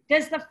is,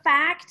 does the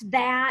fact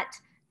that,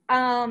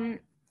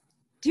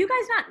 do you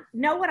guys not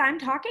know what I'm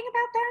talking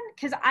about then?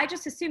 Because I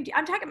just assumed,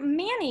 I'm talking,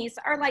 Manny's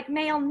are like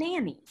male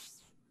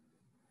nannies.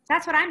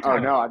 That's what I'm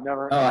talking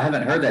about. I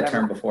haven't heard that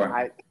term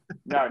before.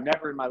 No,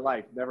 never in my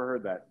life. Never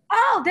heard that.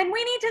 Oh, then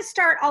we need to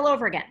start all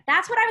over again.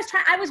 That's what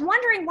I was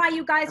wondering why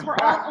you guys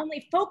were all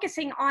only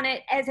focusing on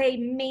it as a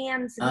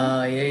man's.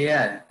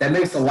 Yeah. That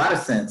makes a lot of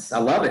sense. I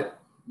love it.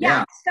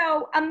 Yeah.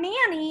 So a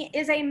Manny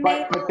is a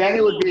male. But then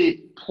it would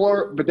be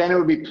plural. But then it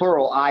would be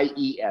plural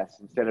IES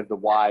instead of the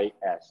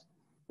YS.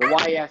 The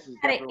YS is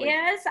definitely. It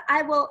is.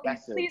 I will.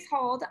 Please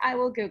hold. I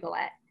will Google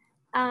it.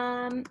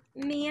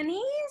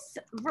 Manny's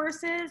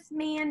versus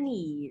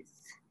Manny's.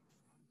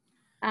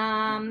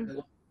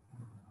 And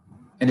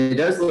it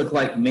does look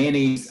like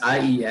Manny's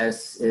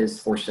IES is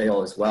for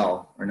sale as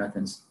well, or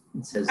nothing's.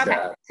 It says. Okay.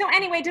 So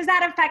anyway, does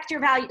that affect your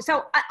value?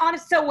 So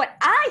so what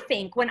I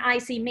think when I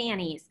see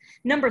Manny's,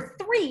 number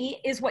 3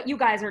 is what you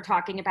guys are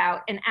talking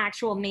about, an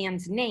actual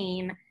man's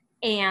name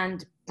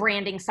and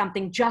branding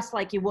something just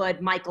like you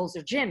would Michael's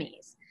or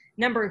Jimmy's.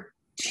 Number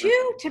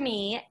 2 to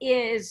me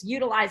is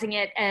utilizing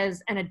it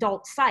as an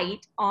adult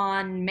site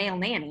on male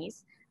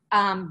nannies,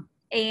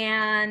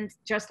 and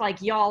just like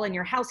y'all and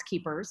your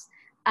housekeepers.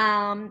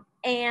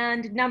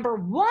 And number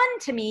 1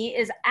 to me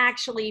is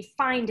actually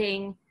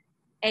finding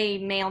a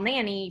male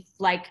nanny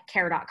like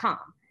care.com.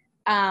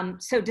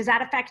 So does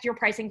that affect your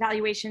pricing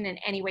valuation in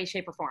any way,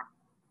 shape, or form?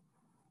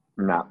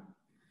 No.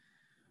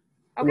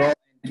 Okay. Well,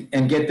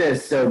 and get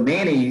this. So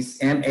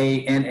Manny's,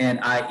 MANNIES.com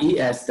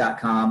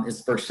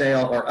is for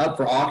sale or up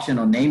for auction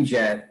on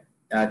NameJet.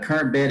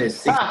 Current bid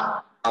is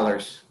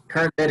 $69.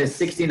 Current bid is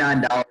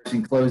 $69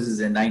 and closes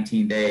in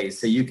 19 days.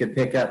 So you could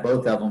pick up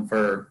both of them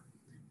for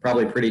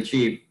probably pretty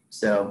cheap.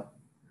 So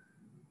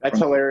that's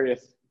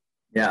hilarious.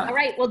 Yeah. All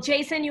right. Well,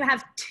 Jason, you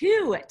have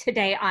 2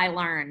 today I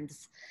learned.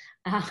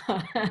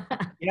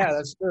 Yeah,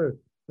 that's true.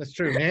 That's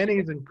true.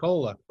 Manny's and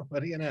cola.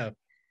 What do you know?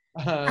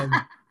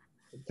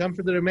 Come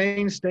for the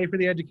domain, stay for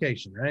the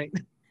education, right?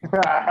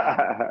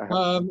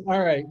 All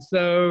right.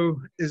 So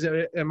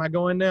am I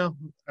going now?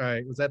 All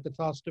right. Was that the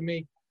toss to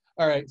me?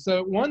 All right.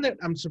 So one that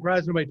I'm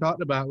surprised nobody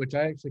talked about, which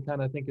I actually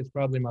kind of think is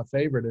probably my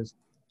favorite, is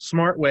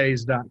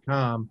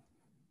smartways.com.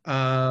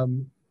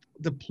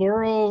 The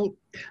plural,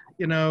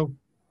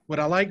 would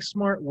I like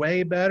smart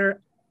way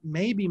better?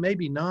 Maybe,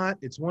 maybe not.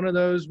 It's one of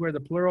those where the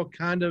plural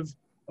kind of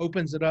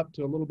opens it up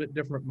to a little bit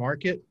different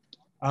market.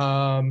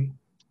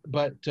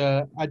 But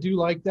I do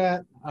like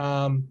that.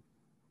 I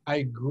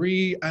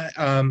agree.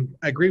 I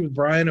agree with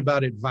Brian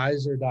about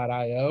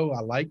advisor.io. I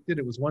liked it.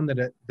 It was one that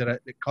it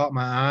caught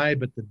my eye,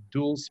 but the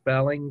dual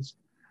spellings,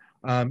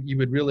 you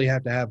would really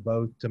have to have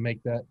both to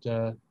make that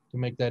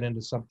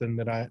into something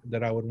that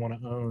I would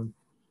want to own.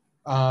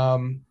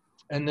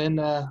 And then,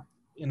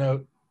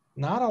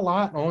 not a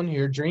lot on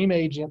here. Dream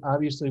Agent,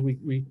 obviously,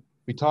 we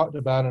talked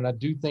about, and I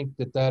do think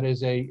that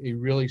is a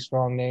really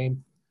strong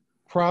name.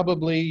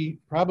 Probably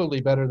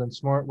better than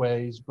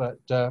SmartWays, but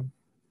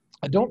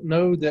I don't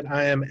know that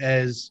I am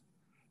as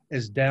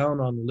down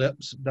on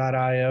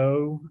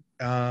Lips.io.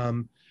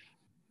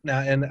 Now,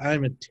 and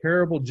I'm a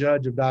terrible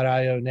judge of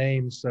 .io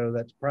names, so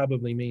that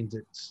probably means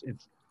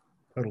it's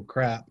total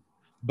crap.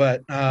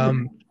 But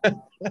I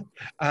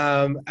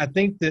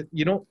think that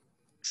you don't.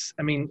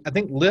 I mean, I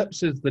think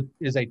Lips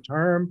is a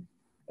term,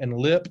 and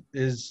lip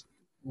is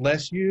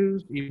less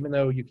used, even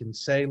though you can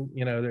say,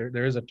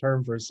 there is a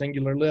term for a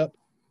singular lip.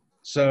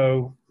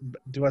 So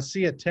do I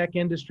see a tech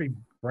industry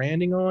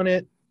branding on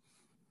it?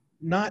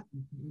 Not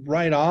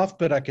right off,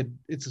 but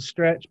it's a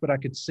stretch, but I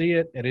could see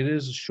it. And it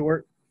is a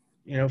short,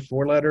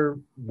 4-letter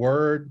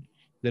word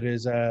that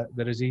is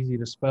easy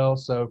to spell.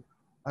 So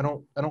I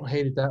don't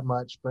hate it that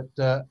much. But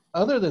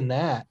other than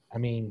that, I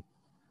mean,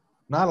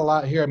 not a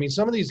lot here. I mean,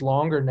 some of these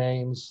longer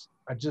names,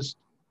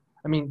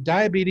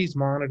 Diabetes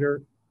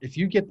Monitor, if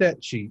you get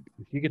that cheap,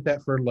 if you get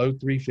that for low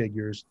 3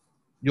 figures,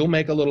 you'll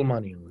make a little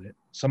money on it.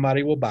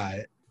 Somebody will buy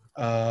it.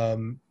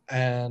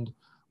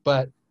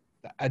 But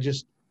I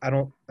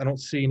don't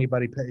see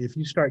anybody pay. If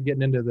you start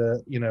getting into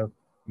the,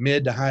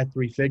 mid to high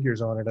 3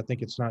 figures on it, I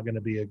think it's not going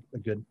to be a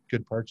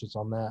good purchase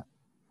on that.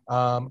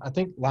 I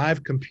think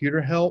Live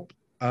Computer Help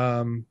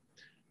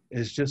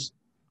is just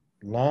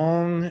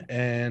long,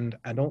 and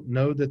I don't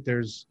know that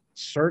there's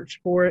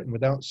search for it. And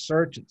without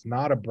search, it's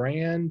not a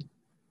brand.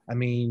 I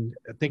mean,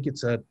 I think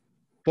it's a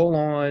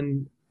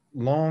full-on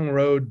long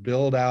road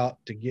build out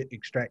to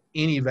extract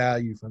any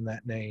value from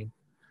that name.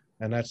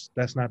 And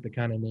that's not the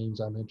kind of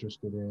names I'm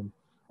interested in.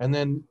 And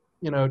then,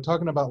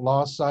 talking about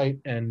Lost Site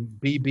and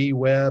BB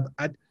Web,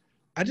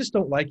 I just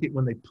don't like it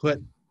when they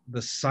put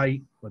the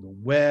site or the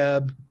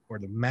web or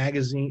the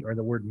magazine or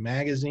the word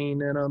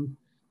magazine in them.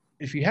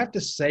 If you have to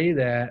say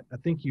that, I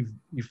think you've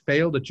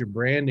failed at your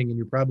branding, and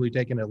you're probably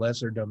taking a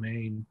lesser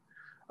domain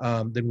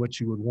than what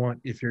you would want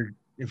if you're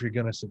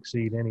going to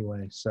succeed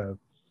anyway. So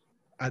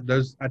I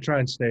try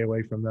and stay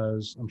away from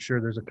those. I'm sure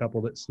there's a couple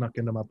that snuck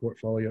into my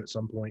portfolio at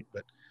some point,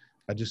 but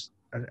I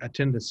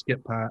tend to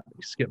skip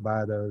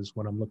by those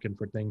when I'm looking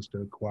for things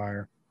to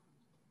acquire.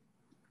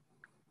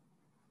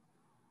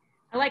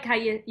 I like how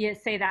you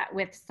say that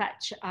with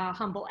such a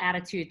humble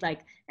attitude,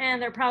 like,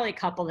 there are probably a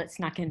couple that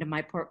snuck into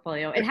my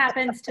portfolio. It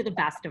happens to the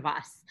best of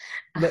us.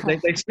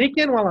 They sneak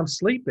in while I'm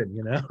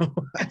sleeping,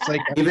 It's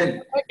like,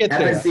 even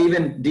happens to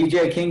even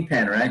DJ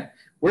Kingpin, right?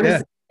 Where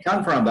does it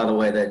come from, by the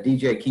way, that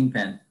DJ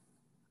Kingpin?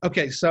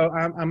 Okay, so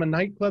I'm a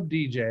nightclub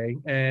DJ,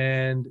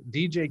 and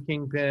DJ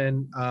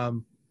Kingpin,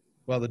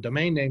 the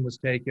domain name was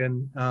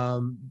taken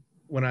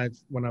when I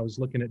was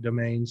looking at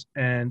domains,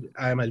 and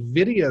I'm a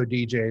video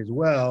DJ as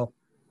well.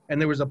 And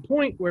there was a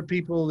point where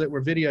people that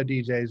were video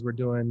DJs were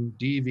doing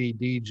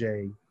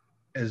DVDJ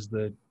as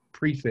the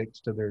prefix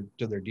to their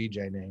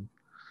DJ name.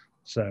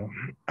 So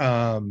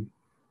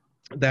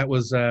that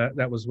was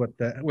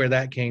where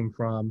that came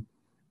from.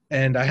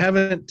 And I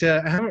haven't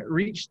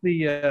reached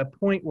the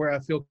point where I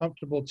feel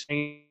comfortable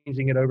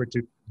changing it over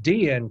to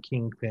DN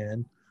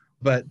Kingpin,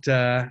 but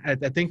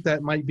I think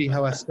that might be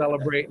how I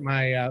celebrate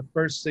my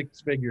first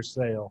 6-figure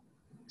sale.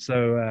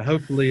 So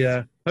hopefully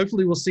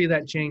we'll see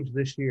that change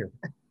this year.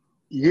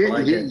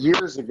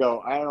 Years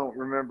ago, I don't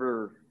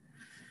remember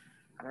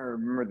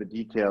the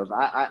details.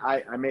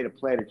 I made a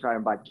play to try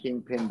and buy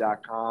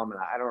Kingpin.com,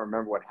 and I don't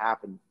remember what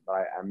happened,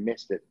 but I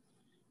missed it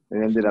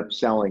and ended up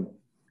selling.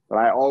 But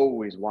I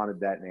always wanted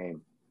that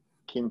name,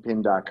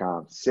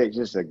 Kingpin.com.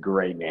 Just a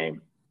great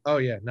name. Oh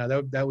yeah, no,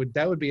 that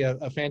would be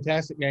a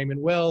fantastic name,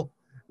 and well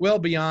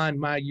beyond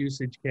my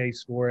usage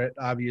case for it,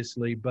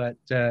 obviously. But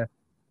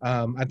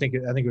I think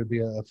it would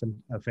be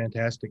a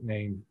fantastic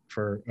name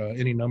for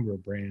any number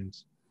of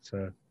brands.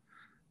 So,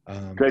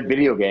 great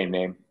video game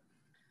name.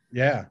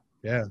 Yeah,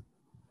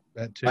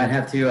 that too. Might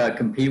have to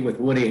compete with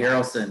Woody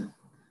Harrelson,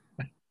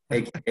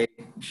 aka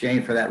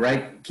Shane, for that,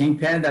 right?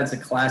 Kingpin, that's a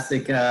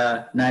classic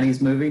 90s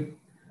movie.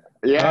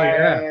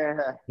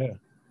 Yeah.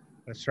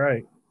 That's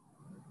right.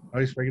 I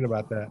always forget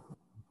about that.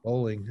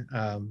 Bowling.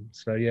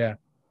 So yeah,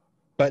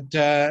 but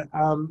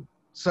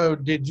so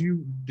did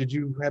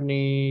you have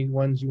any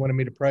ones you wanted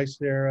me to price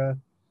there,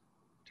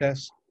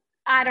 Tess?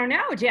 I don't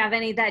know. Do you have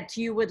any that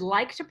you would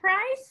like to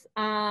price?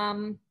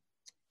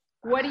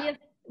 What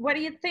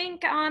do you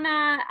think on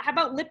how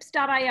about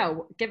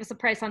Lips.io? Give us a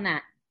price on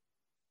that.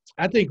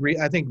 I think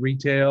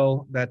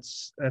retail,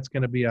 that's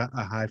going to be a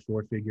high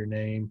 4-figure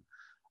name.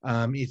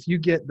 If you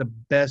get the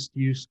best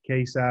use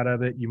case out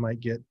of it, you might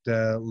get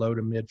low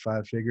to mid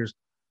 5 figures.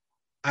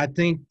 I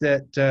think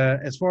that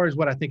as far as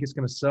what I think it's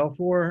going to sell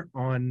for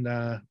on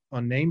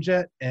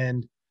Namejet,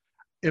 and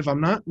if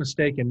I'm not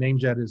mistaken,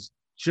 Namejet is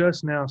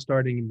just now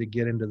starting to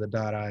get into the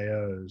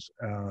 .ios.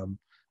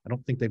 I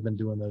don't think they've been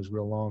doing those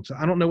real long. So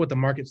I don't know what the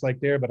market's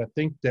like there, but I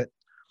think that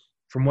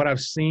from what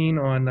I've seen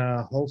on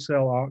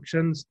wholesale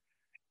auctions,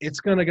 it's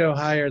going to go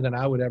higher than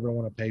I would ever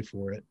want to pay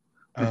for it.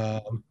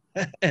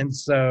 And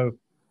so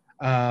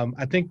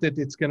I think that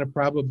it's going to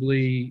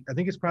probably,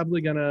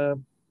 going to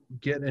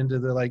get into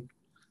the like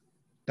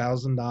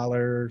 $1,000,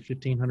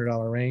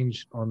 $1,500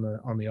 range on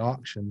the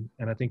auction.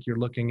 And I think you're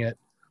looking at,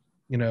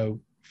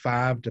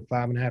 5 to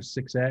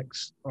 5.5,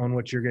 6x on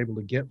what you're able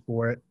to get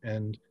for it.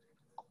 And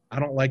I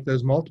don't like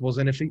those multiples.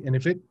 And if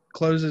it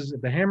closes,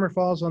 if the hammer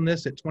falls on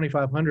this at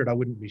 2,500, I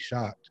wouldn't be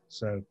shocked.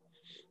 So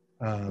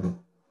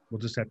we'll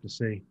just have to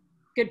see.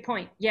 Good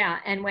point. Yeah.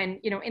 And when,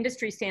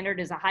 industry standard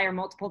is a higher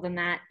multiple than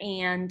that,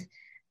 and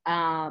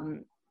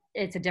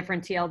it's a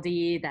different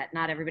TLD that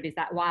not everybody's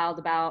that wild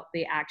about,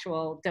 the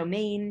actual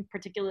domain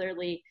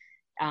particularly,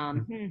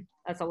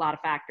 that's a lot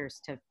of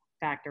factors to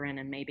factor in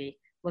and maybe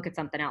look at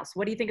something else.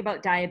 What do you think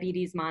about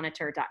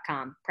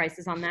diabetesmonitor.com?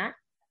 Prices on that?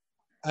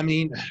 I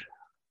mean,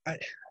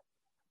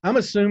 I'm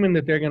assuming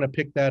that they're going to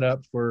pick that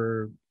up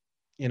for,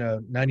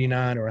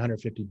 $99 or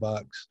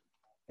 $150.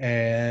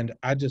 And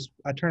I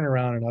turn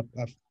around and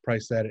I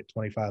price that at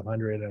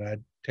 2,500, and I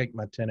take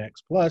my 10X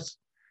plus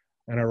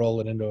and I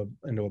roll it into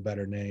a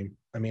better name.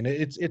 I mean,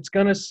 it's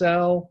going to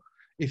sell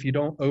if you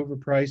don't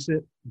overprice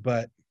it,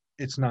 but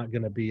it's not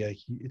going to be a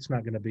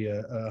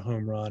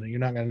home run, and you're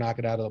not going to knock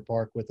it out of the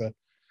park with a,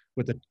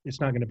 it's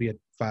not going to be a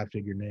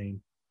 5-figure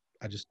name.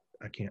 I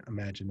can't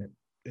imagine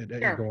it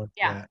Sure. going to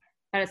Yeah. that.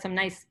 That is some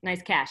nice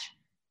cash.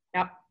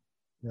 Yep.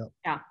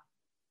 Yeah.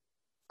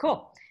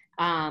 Cool.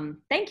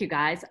 Thank you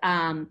guys.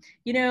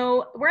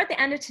 We're at the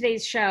end of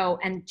today's show,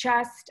 and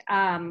just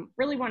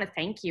really want to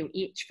thank you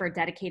each for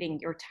dedicating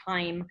your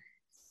time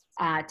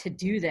to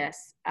do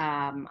this,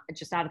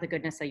 just out of the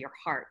goodness of your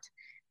heart.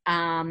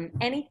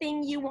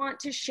 Anything you want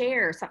to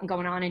share, something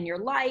going on in your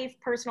life,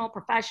 personal,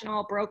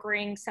 professional,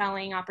 brokering,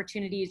 selling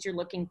opportunities you're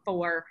looking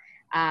for,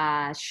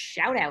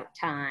 shout out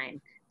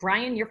time.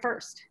 Brian, you're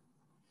first.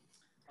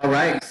 All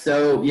right.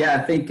 So, yeah, I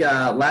think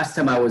last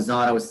time I was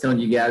on, I was telling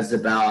you guys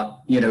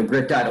about,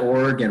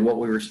 grit.org and what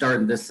we were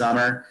starting this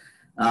summer.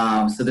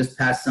 So this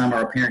past summer,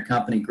 our parent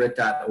company,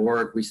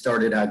 grit.org, we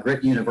started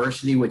Grit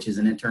University, which is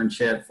an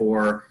internship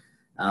for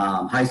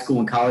high school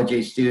and college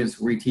age students.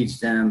 We teach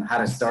them how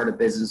to start a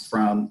business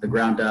from the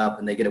ground up,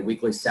 and they get a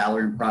weekly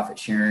salary and profit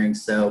sharing.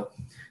 So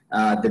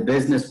the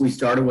business we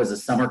started was a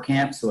summer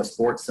camp, so a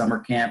sports summer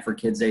camp for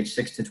kids age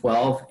 6 to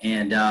 12.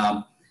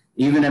 And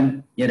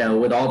even,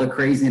 with all the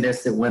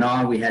craziness that went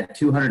on, we had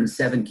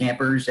 207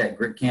 campers at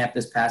Grit Camp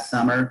this past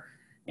summer,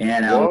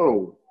 and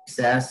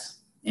success.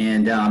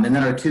 And then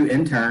our 2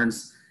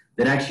 interns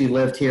that actually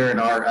lived here in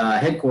our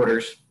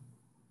headquarters,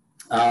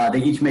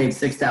 they each made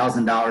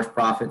 $6,000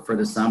 profit for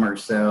the summer.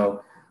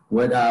 So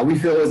what we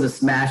feel is a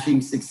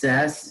smashing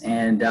success.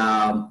 And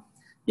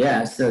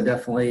so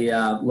definitely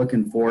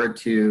looking forward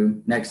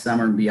to next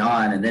summer and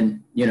beyond. And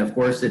then, of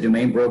course, the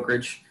domain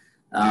brokerage,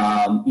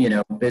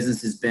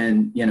 business has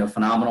been,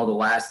 phenomenal the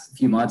last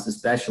few months,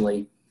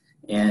 especially.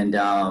 And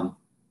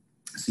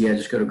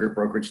just go to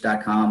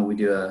gritbrokerage.com. We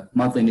do a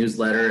monthly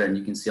newsletter, and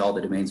you can see all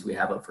the domains we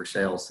have up for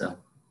sale. So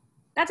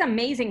that's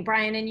amazing,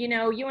 Brian. And,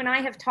 you and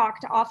I have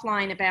talked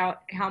offline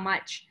about how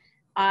much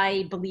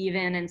I believe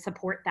in and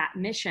support that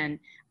mission.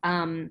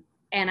 And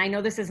I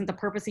know this isn't the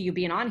purpose of you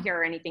being on here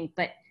or anything,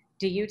 but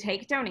do you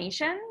take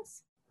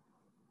donations?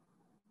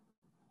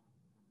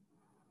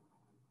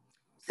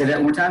 Say that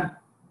one more time.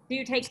 Do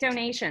you take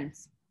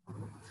donations?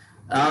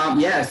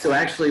 So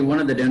actually one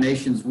of the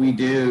donations we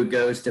do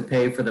goes to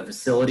pay for the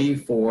facility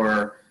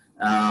for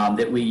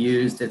that we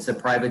used. It's a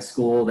private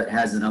school that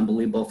has an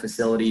unbelievable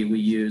facility we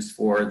use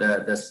for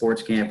the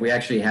sports camp. We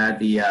actually had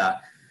the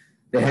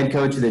head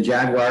coach of the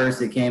Jaguars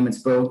that came and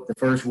spoke the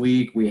first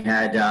week. We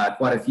had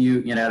quite a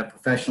few, a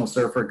professional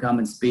surfer come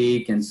and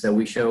speak. And so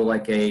we show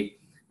like a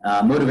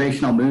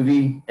motivational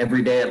movie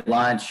every day at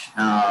lunch,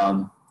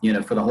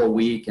 for the whole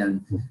week,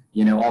 and,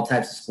 all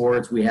types of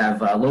sports. We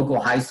have local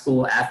high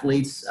school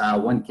athletes.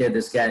 One kid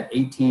that's got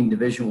 18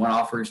 Division I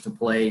offers to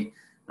play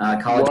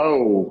college.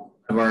 Whoa.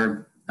 Of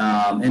our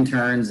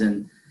interns.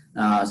 And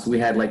so we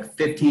had like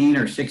 15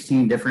 or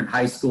 16 different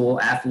high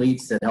school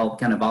athletes that help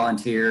kind of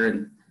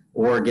volunteer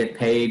or get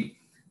paid.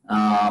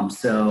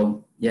 That's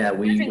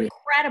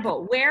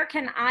incredible. Where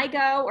can I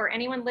go, or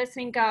anyone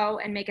listening go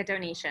and make a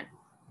donation?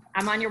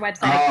 I'm on your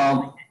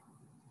website.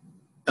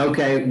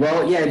 Okay.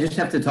 Well, just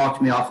have to talk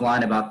to me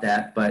offline about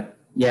that. But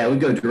we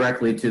go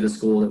directly to the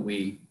school that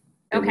we.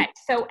 Okay.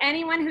 So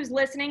anyone who's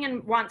listening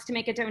and wants to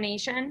make a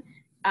donation,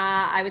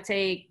 I would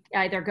say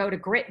either go to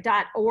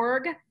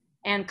grit.org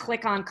and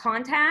click on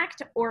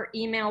contact, or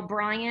email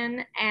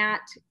Brian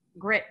at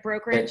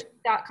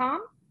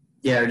gritbrokerage.com.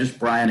 Yeah, or just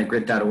Brian at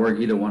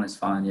grit.org. Either one is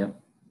fine. Yep.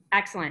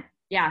 Excellent.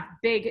 Yeah.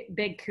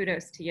 Big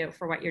kudos to you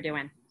for what you're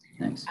doing.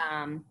 Thanks.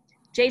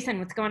 Jason,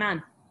 what's going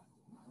on?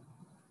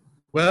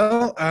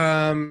 Well,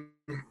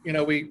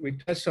 we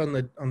touched on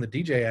the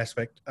DJ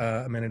aspect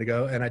a minute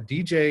ago, and I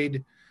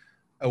DJ'd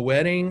a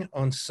wedding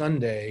on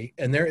Sunday,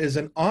 and there is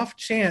an off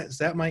chance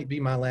that might be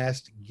my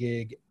last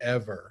gig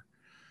ever.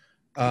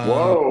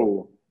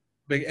 Whoa.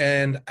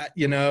 And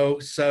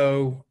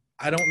so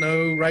I don't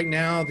know right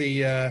now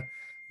the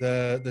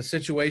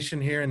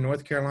situation here in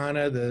North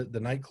Carolina. The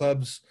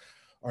nightclubs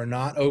are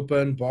not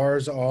open,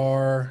 bars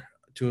are,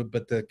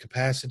 but the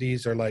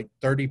capacities are like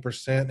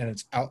 30% and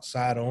it's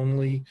outside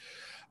only.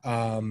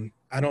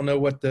 I don't know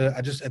what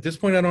at this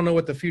point, I don't know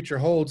what the future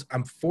holds.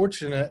 I'm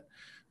fortunate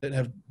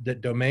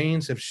that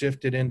domains have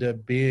shifted into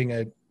being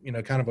a,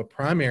 kind of a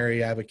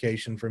primary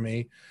avocation for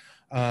me.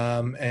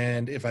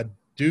 And if I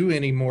do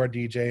any more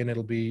DJing,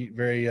 it'll be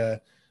very,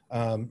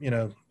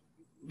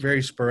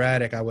 very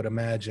sporadic, I would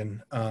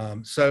imagine.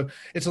 So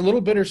it's a little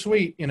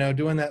bittersweet,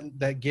 doing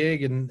that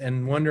gig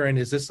and wondering,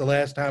 is this the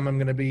last time I'm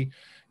going to be,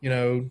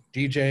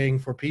 DJing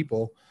for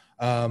people?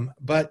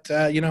 But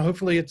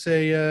hopefully it's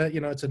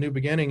a new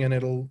beginning, and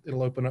it'll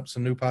open up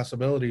some new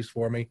possibilities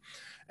for me,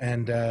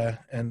 and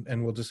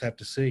we'll just have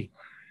to see.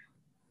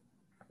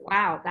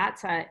 Wow,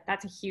 that's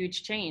a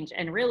huge change,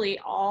 and really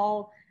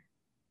all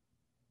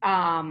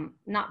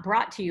not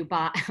brought to you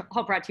by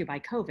all brought to you by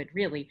COVID,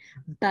 really,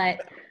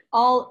 but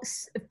all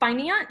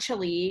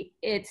financially,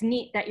 it's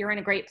neat that you're in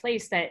a great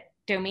place, that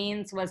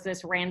Domains was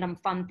this random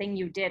fun thing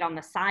you did on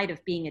the side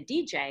of being a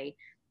DJ,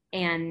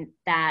 and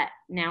that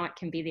now it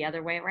can be the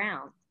other way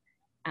around.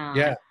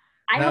 I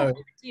hope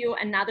to do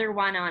another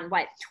one on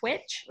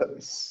Twitch.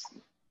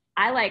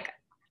 I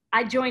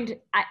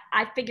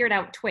figured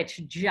out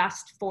Twitch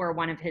just for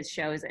one of his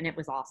shows, and it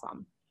was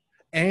awesome.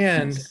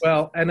 And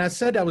I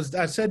said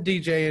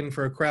DJing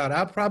for a crowd.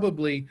 I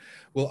probably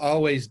will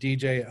always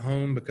DJ at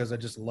home because I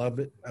just love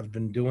it. I've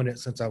been doing it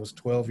since I was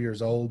 12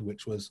 years old,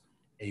 which was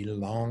a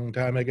long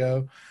time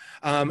ago.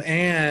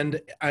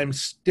 And I'm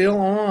still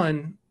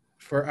on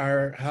for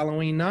our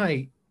Halloween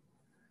night.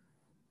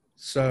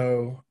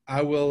 So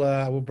I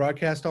will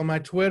broadcast on my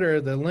Twitter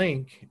the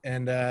link,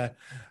 and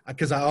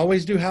because I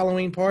always do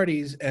Halloween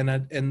parties,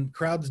 and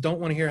crowds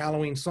don't want to hear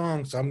Halloween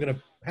songs, so I'm gonna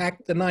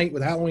pack the night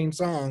with Halloween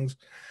songs,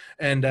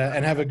 and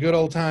have a good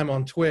old time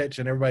on Twitch,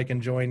 and everybody can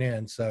join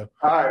in. So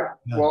all right.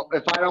 Well,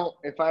 if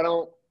I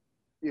don't,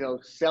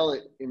 sell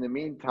it in the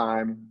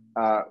meantime,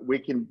 we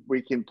can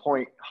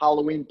point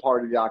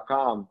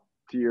HalloweenParty.com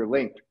to your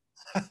link.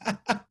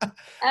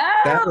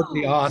 That would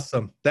be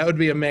awesome. That would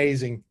be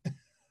amazing.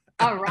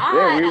 All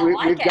right.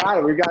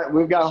 Yeah,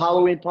 we've got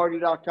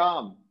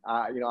HalloweenParty.com.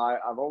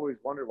 I've always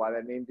wondered why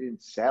that name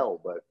didn't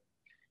sell, but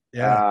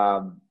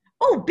yeah.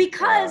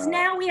 Because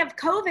now we have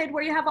COVID,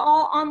 where you have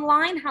all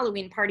online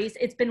Halloween parties.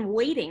 It's been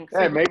waiting.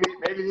 Maybe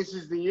this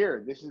is the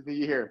year. This is the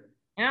year.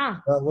 Yeah.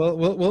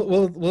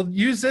 We'll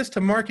use this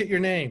to market your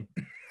name.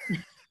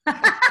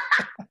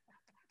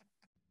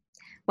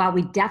 Well,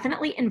 we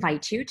definitely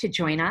invite you to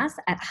join us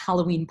at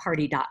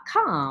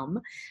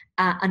HalloweenParty.com.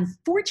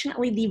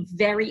 Unfortunately, the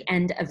very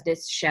end of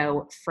this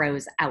show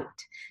froze out.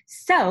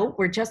 So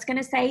we're just going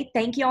to say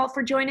thank you all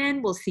for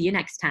joining. We'll see you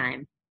next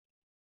time.